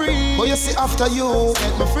 Set me free. Oh, you see after you.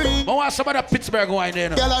 Set me free. I want some of that Pittsburgh wine there.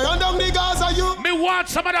 Girl, I run down the Gaza, you. Me want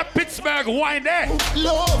some of that Pittsburgh wine there.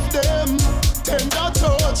 Love them. Tender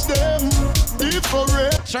touch them.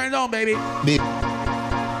 Different. Turn it on, baby.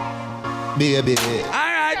 Baby.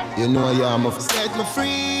 Alright. You know I am a set me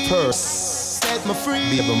free. First. Set me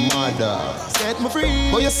free. Baby mother. Set me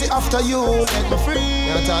free. Oh, you see after you. Set me free.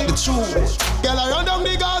 You talk the truth. Girl, I run down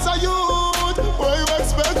the Gaza youth. What you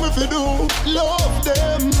expect me to do? Love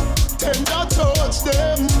them. Tender touch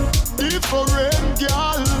them. Different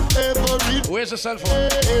girl. Every. Where's the cell phone?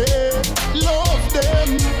 Love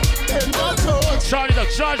them. Tender touch. Charge up.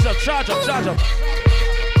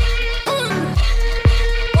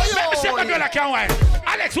 Let me see if the girl that can wine.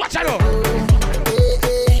 Alex, watch out.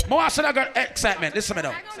 More so that girl excitement. Listen to me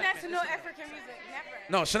now. I don't dance to no African music.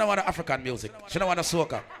 Never. No, she don't want the African music. She don't want the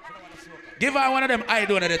soca. Give her one of them I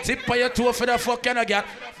don't know the tip for your toe for the fuck you know, girl.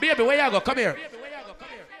 Baby, where you go? Come here.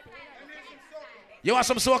 You want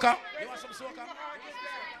some soca?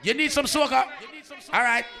 You need some soca?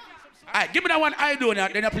 Alright. Alright, give me that one I do now,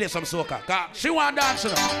 then I play some soca. She want dance, you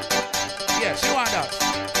know. Yeah, she want dance.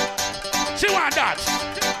 She want dance.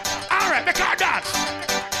 Alright, make her dance.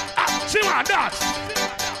 She want dance.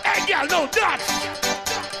 Hey girl, no dance.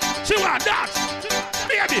 She want dance.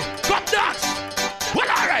 Baby, come dance. Well,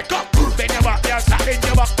 alright, come. Bend your back, girl, stop in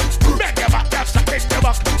your back. Bend your back, girl, stop in your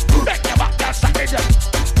back. Bend your back, girl, stop in your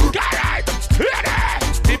back. Alright, ready?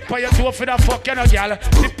 Tip on your toe for the fuck, you know, girl.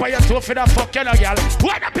 Tip on your toe for the fuck, you know, girl.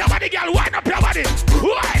 Wind up your body, girl. Wind up your body.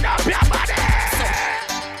 Wind up your body.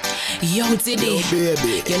 Yo, Diddy,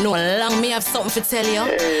 baby. You know long me have something to tell you.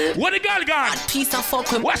 What the girl got? A piece of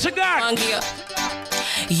fuck with what's the girl?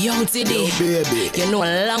 Yo, Diddy, baby. You know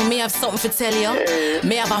long me have something to tell you.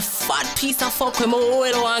 Me have a fat piece of fuck with my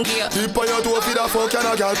oil one gear. Tip on your toe for the fuck, you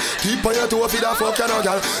know, girl. Tip on your toe for the fuck, you know,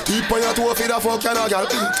 girl. Tip on your toe for the fuck, you know, girl.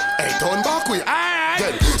 Hey, turn back with.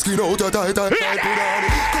 Then skin out your tight, put on it.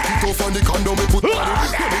 Cock it off on the condom, me put on it.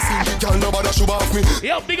 When me sing it, girl, nobody should off me.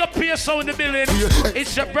 Yo, big up PSO in the building.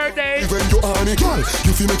 It's your birthday. When you on it, girl,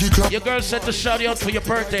 you feel make it clap. Your girl said to shout you out for your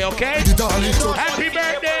birthday, okay? Happy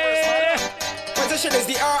birthday! Position is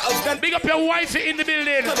the art of gun. Big up your wifey in the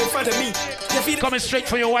building. Come in front of me. Coming straight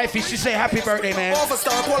from your wifey. She say happy birthday, man. All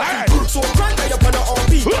right. So grind by your partner on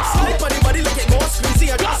beat. Slide on the body like it more squeezy.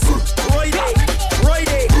 I just ride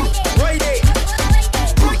it.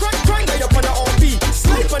 Grind by your partner on beat.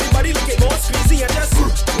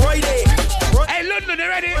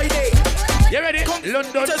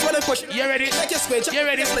 ready? Like you square, You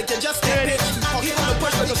ready? like you just ready.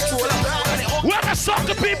 Where the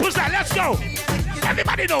soccer people's at? Let's go.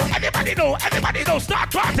 Everybody know.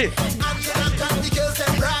 Start party. Angela got the girls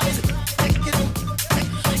and ride.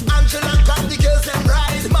 Angela got the girls and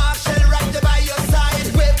ride. Marshall right there by your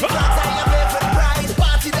side. Wave the flags and you wave with pride.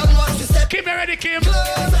 Party done once you step. Kim, you ready, Kim? We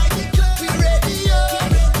ready,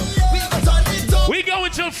 we go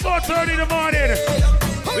until 4:30 in the morning.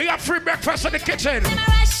 We got free breakfast in the kitchen.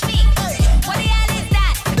 What the hell is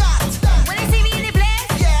that? When they see me in the place,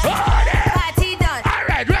 party done. All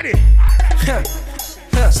right, ready?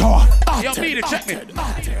 Yo, beat it, check me.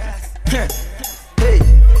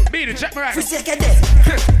 Beat it, check me right.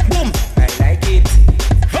 Boom. I like it.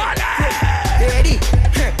 Ready?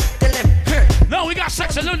 Tell them. No, we got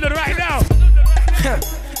sex in London right now.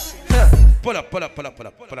 Pull up.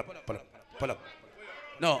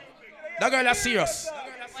 No, that girl is serious.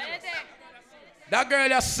 That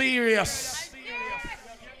girl is serious.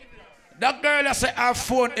 That girl that said her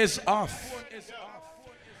phone is off.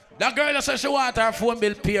 That girl that said she wants her phone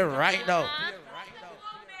bill paid right now.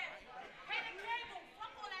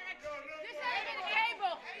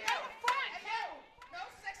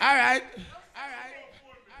 All right.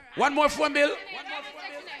 One more phone bill.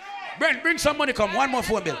 Brent, bring some money. Come. One more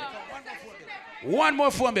phone bill. One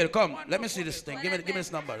more phone bill. Come. Let me see this thing. Give me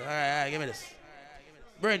this number. All right. Give me this.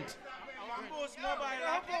 Brent.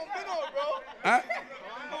 Huh?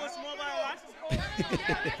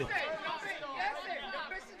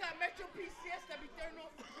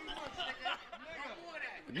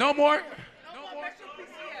 No more?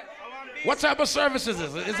 What type of services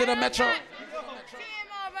is it? Is it a Metro?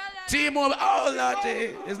 T-Mobile. Oh, Lord.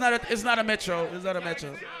 It's not a Metro. It's not a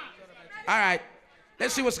Metro. All right.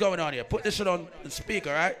 Let's see what's going on here. Put this shit on the speaker,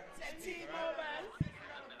 all right?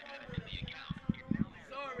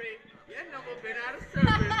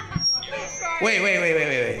 Wait.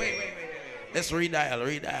 Let's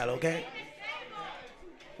redial, okay?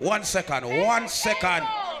 1 second.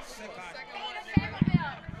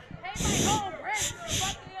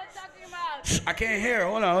 I can't hear.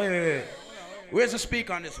 Hold on, wait. Where's the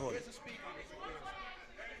speaker on this one?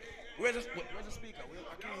 Where's the speaker?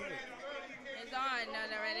 I can't hear it. It's on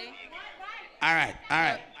already. All right.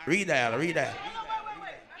 Redial.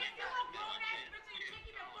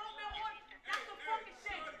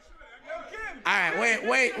 All right,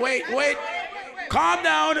 wait. Calm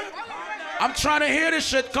down. I'm trying to hear this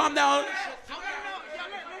shit. Calm down.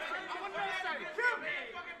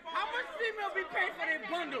 How much female be paid for their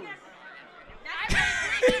bundles?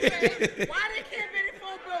 Why they can't pay the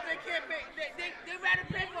phone bill? They can't pay. They rather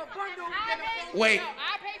pay for a bundle than a phone bill. Wait. I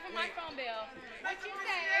pay for my phone bill. What you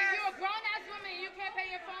say? If you're a grown-ass woman and you can't pay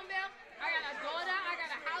your phone bill, I got a daughter, I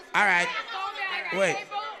got a house. All right. Wait.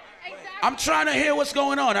 Exactly. I'm trying to hear what's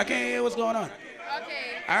going on. I can't hear what's going on.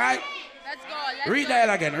 Okay. All right. Let's go.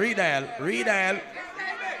 Redial again. Redial.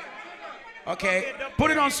 Okay.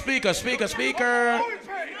 Put it on speaker. Speaker.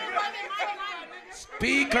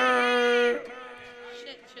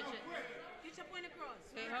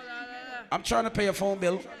 I'm trying to pay a phone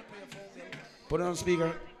bill. Put it on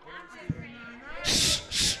speaker.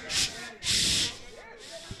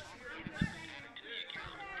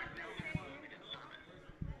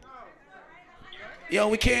 Yo,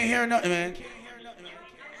 we can't hear nothing, man.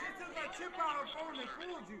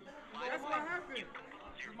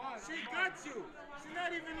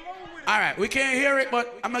 All right, we can't hear it,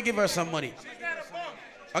 but I'm gonna give her some money.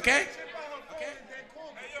 Okay?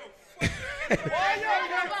 All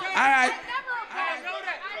right.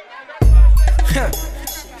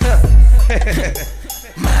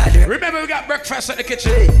 Remember, we got breakfast at the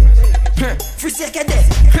kitchen.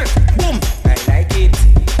 Boom. I like it.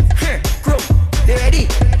 They ready?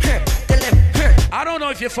 Tell them. I don't know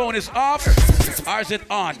if your phone is off or is it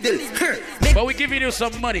on, but we're giving you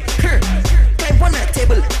some money. Climb on a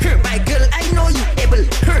table. My girl, I know you able.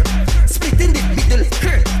 Split in the middle.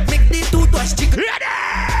 Make the two touch jiggle.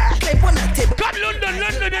 Climb on a table. Come London, you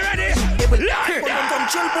ready? London.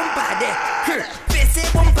 Control bombade. Face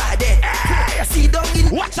bombade. See down in.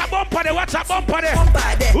 What's a bumper there?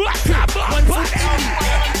 Bombade. What's a bumper? One foot in.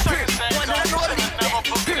 One and only.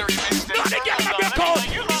 No, they get my record.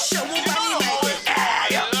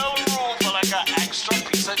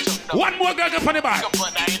 One more girl up on the bar.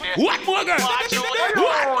 One more girl.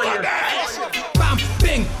 Bam,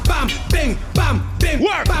 bing, bam, bing, bam, bing.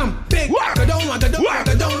 Work. Bam, bing. Work. Go down, bing. Go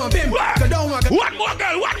down, One more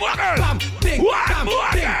girl. Bam, bing, bam,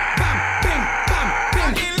 bing, bam, bing, bam, bing.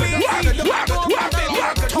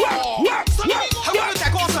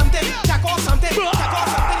 Check off something.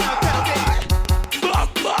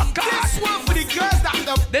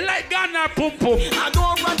 They like Ghana. her pum pum. I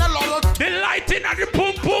don't run a lot. The lighting and the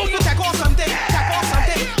pum pum. Check out something, check out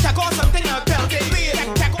something, check out something, I'll tell you.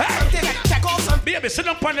 Check out something, check out something. Baby, sit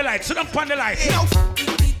down on the light, sit down on the light.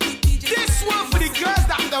 This one for the girls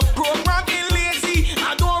that the program is lazy.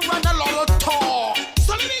 I don't run a lot of talk.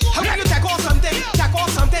 So let me go. How can you check out something, check out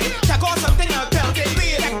something, check out something, I'll tell you.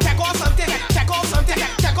 Check out something, check out something,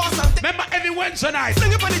 check out something. Remember every Wednesday night.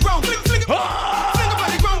 Fling it on the ground, fling it on the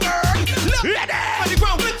ground, girl. Look, on the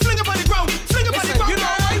ground, fling it on the ground, fling it on the ground. You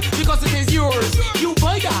know why? Because it is yours. You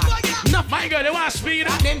buy that. My girl, you want speed?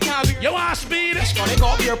 Them can't be. You want speed? They go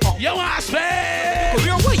up your pump. You want speed? Come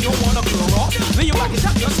here, where you wanna grow up? When you back it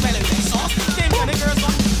up, you're smelling that sauce. Them kind of girls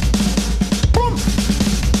on. Boom.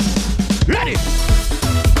 Ready?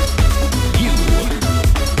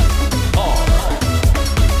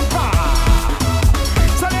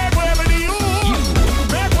 So make way for the you.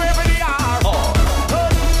 Make way for the R.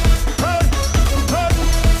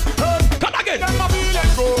 Come again. Them a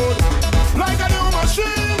feeling good, like a new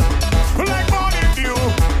machine, like morning dew,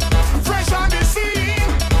 fresh on the scene.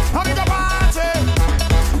 Having a party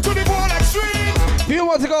to the full extreme. Few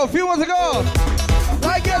more to go, few more to go.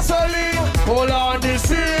 Like gasoline, hold on the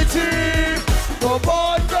city. Go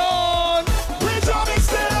on down. We jamming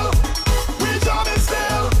still, we jamming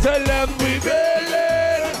still. Tell them we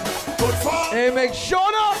bailing. Good fun. Hey, make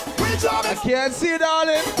sure now. We I jamming, can't see,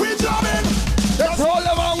 darling. we jamming. Just hold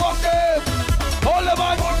them on, walk them. Hold them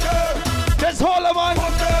on. Just hold them on.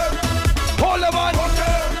 Hold them on.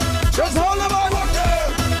 Just hold them on.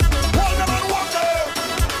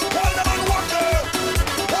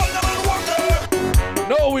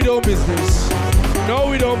 No, we don't business. No,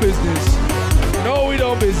 we don't business. No, we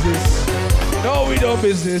don't business. No, we don't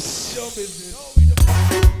business.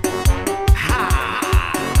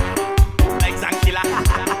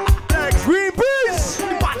 Greenpeace!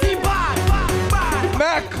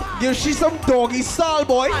 Mac, give she some doggy style,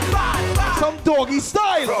 boy. Some doggy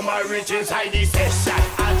style. From my riches, I session.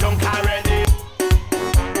 I don't already.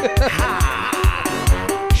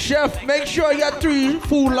 Chef, make sure you got 3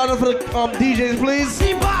 food lineup for the DJs, please.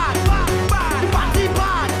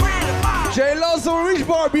 J Lawson reach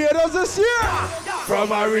Barbados this year. From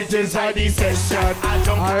my riches, I session.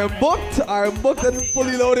 I am booked and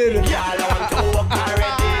fully loaded. Yeah, I want to walk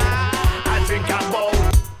already. I drink a bowl.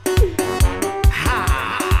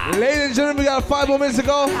 Ladies and gentlemen, we got 5 more minutes to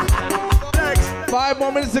go. 5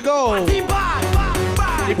 more minutes to go.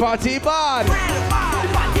 The party bad.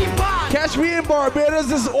 Catch me in Barbados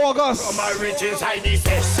this August. From my riches, I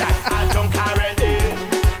session. I drunk already.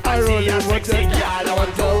 I roll it with the girl, I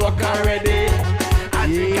want to walk already. I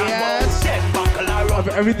drink a bowl, get buckle around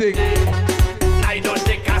everything. I don't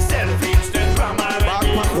take a selfie instead from my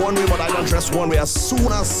Backpack one way, but I don't dress one way. As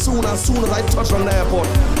soon as I touch on the airport.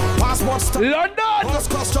 Passport stamp. London! Plus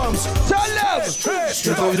customs. Tell them!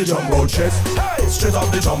 Straight off the jumbo jet. Hey, straight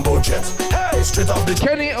off the jumbo jet. Hey, straight off the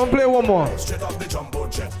Kenny, I'm play one more. Straight off the jumbo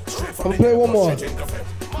jet. I'm play one more.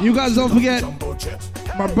 You guys don't forget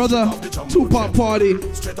my brother Tupac party,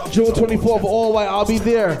 June 24th, all white. I'll be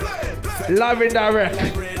there, live and direct.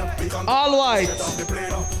 All white.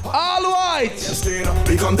 All white.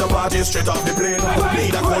 We come to party straight off the plane.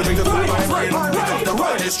 Need a cold drink to cool my brain. We come to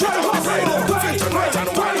party straight off the plane. Feature night and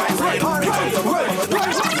wine like rain. We come to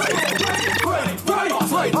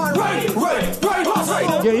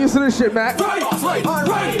get used to this shit, Mac.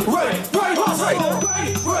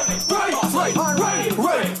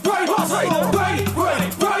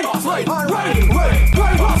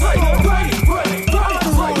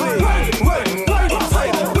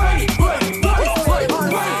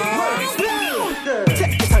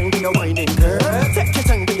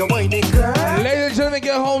 Ladies and gentlemen,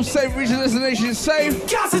 get home safe, reach the destination safe.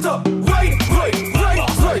 Gas it up, right.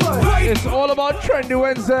 It's all about Trendy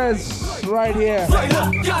Wednesdays right here.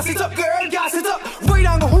 Gas it up, girl, gas it up. Right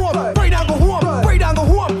down, go home, right down, go home, right down, go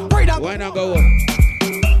home, right down. Why not go home?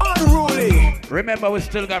 Unruly. Remember, we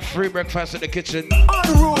still got free breakfast in the kitchen.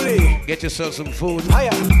 Unruly. Get yourself some food.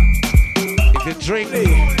 Higher. If you drink,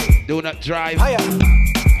 do not drive. Higher.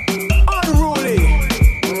 Unruly.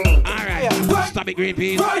 Stop it, green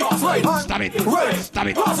peas. Stop it. Stop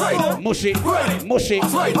it. Mushy.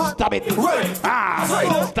 Stop it.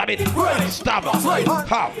 Stop it. Stop.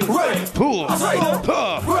 Hop. Pull.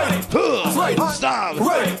 Stop.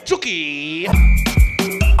 Chucky.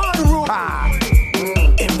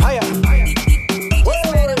 Empire.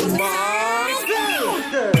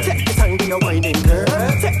 Take your time when you're whining, girl.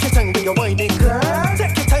 Take your time when you're whining, girl.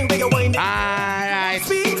 Take your time when you're whining. Alright.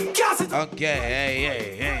 Okay,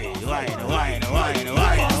 hey. Wine.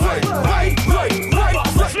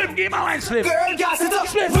 Slim Give my wine, Slim. Girl, gas it up.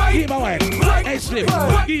 Slim, give my wine. Hey, Slim,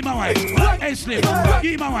 give my wine. Hey, Slim,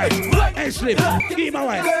 give my wine. Hey, Slim, give my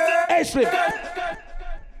wine. Hey, Slim.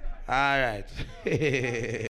 All right.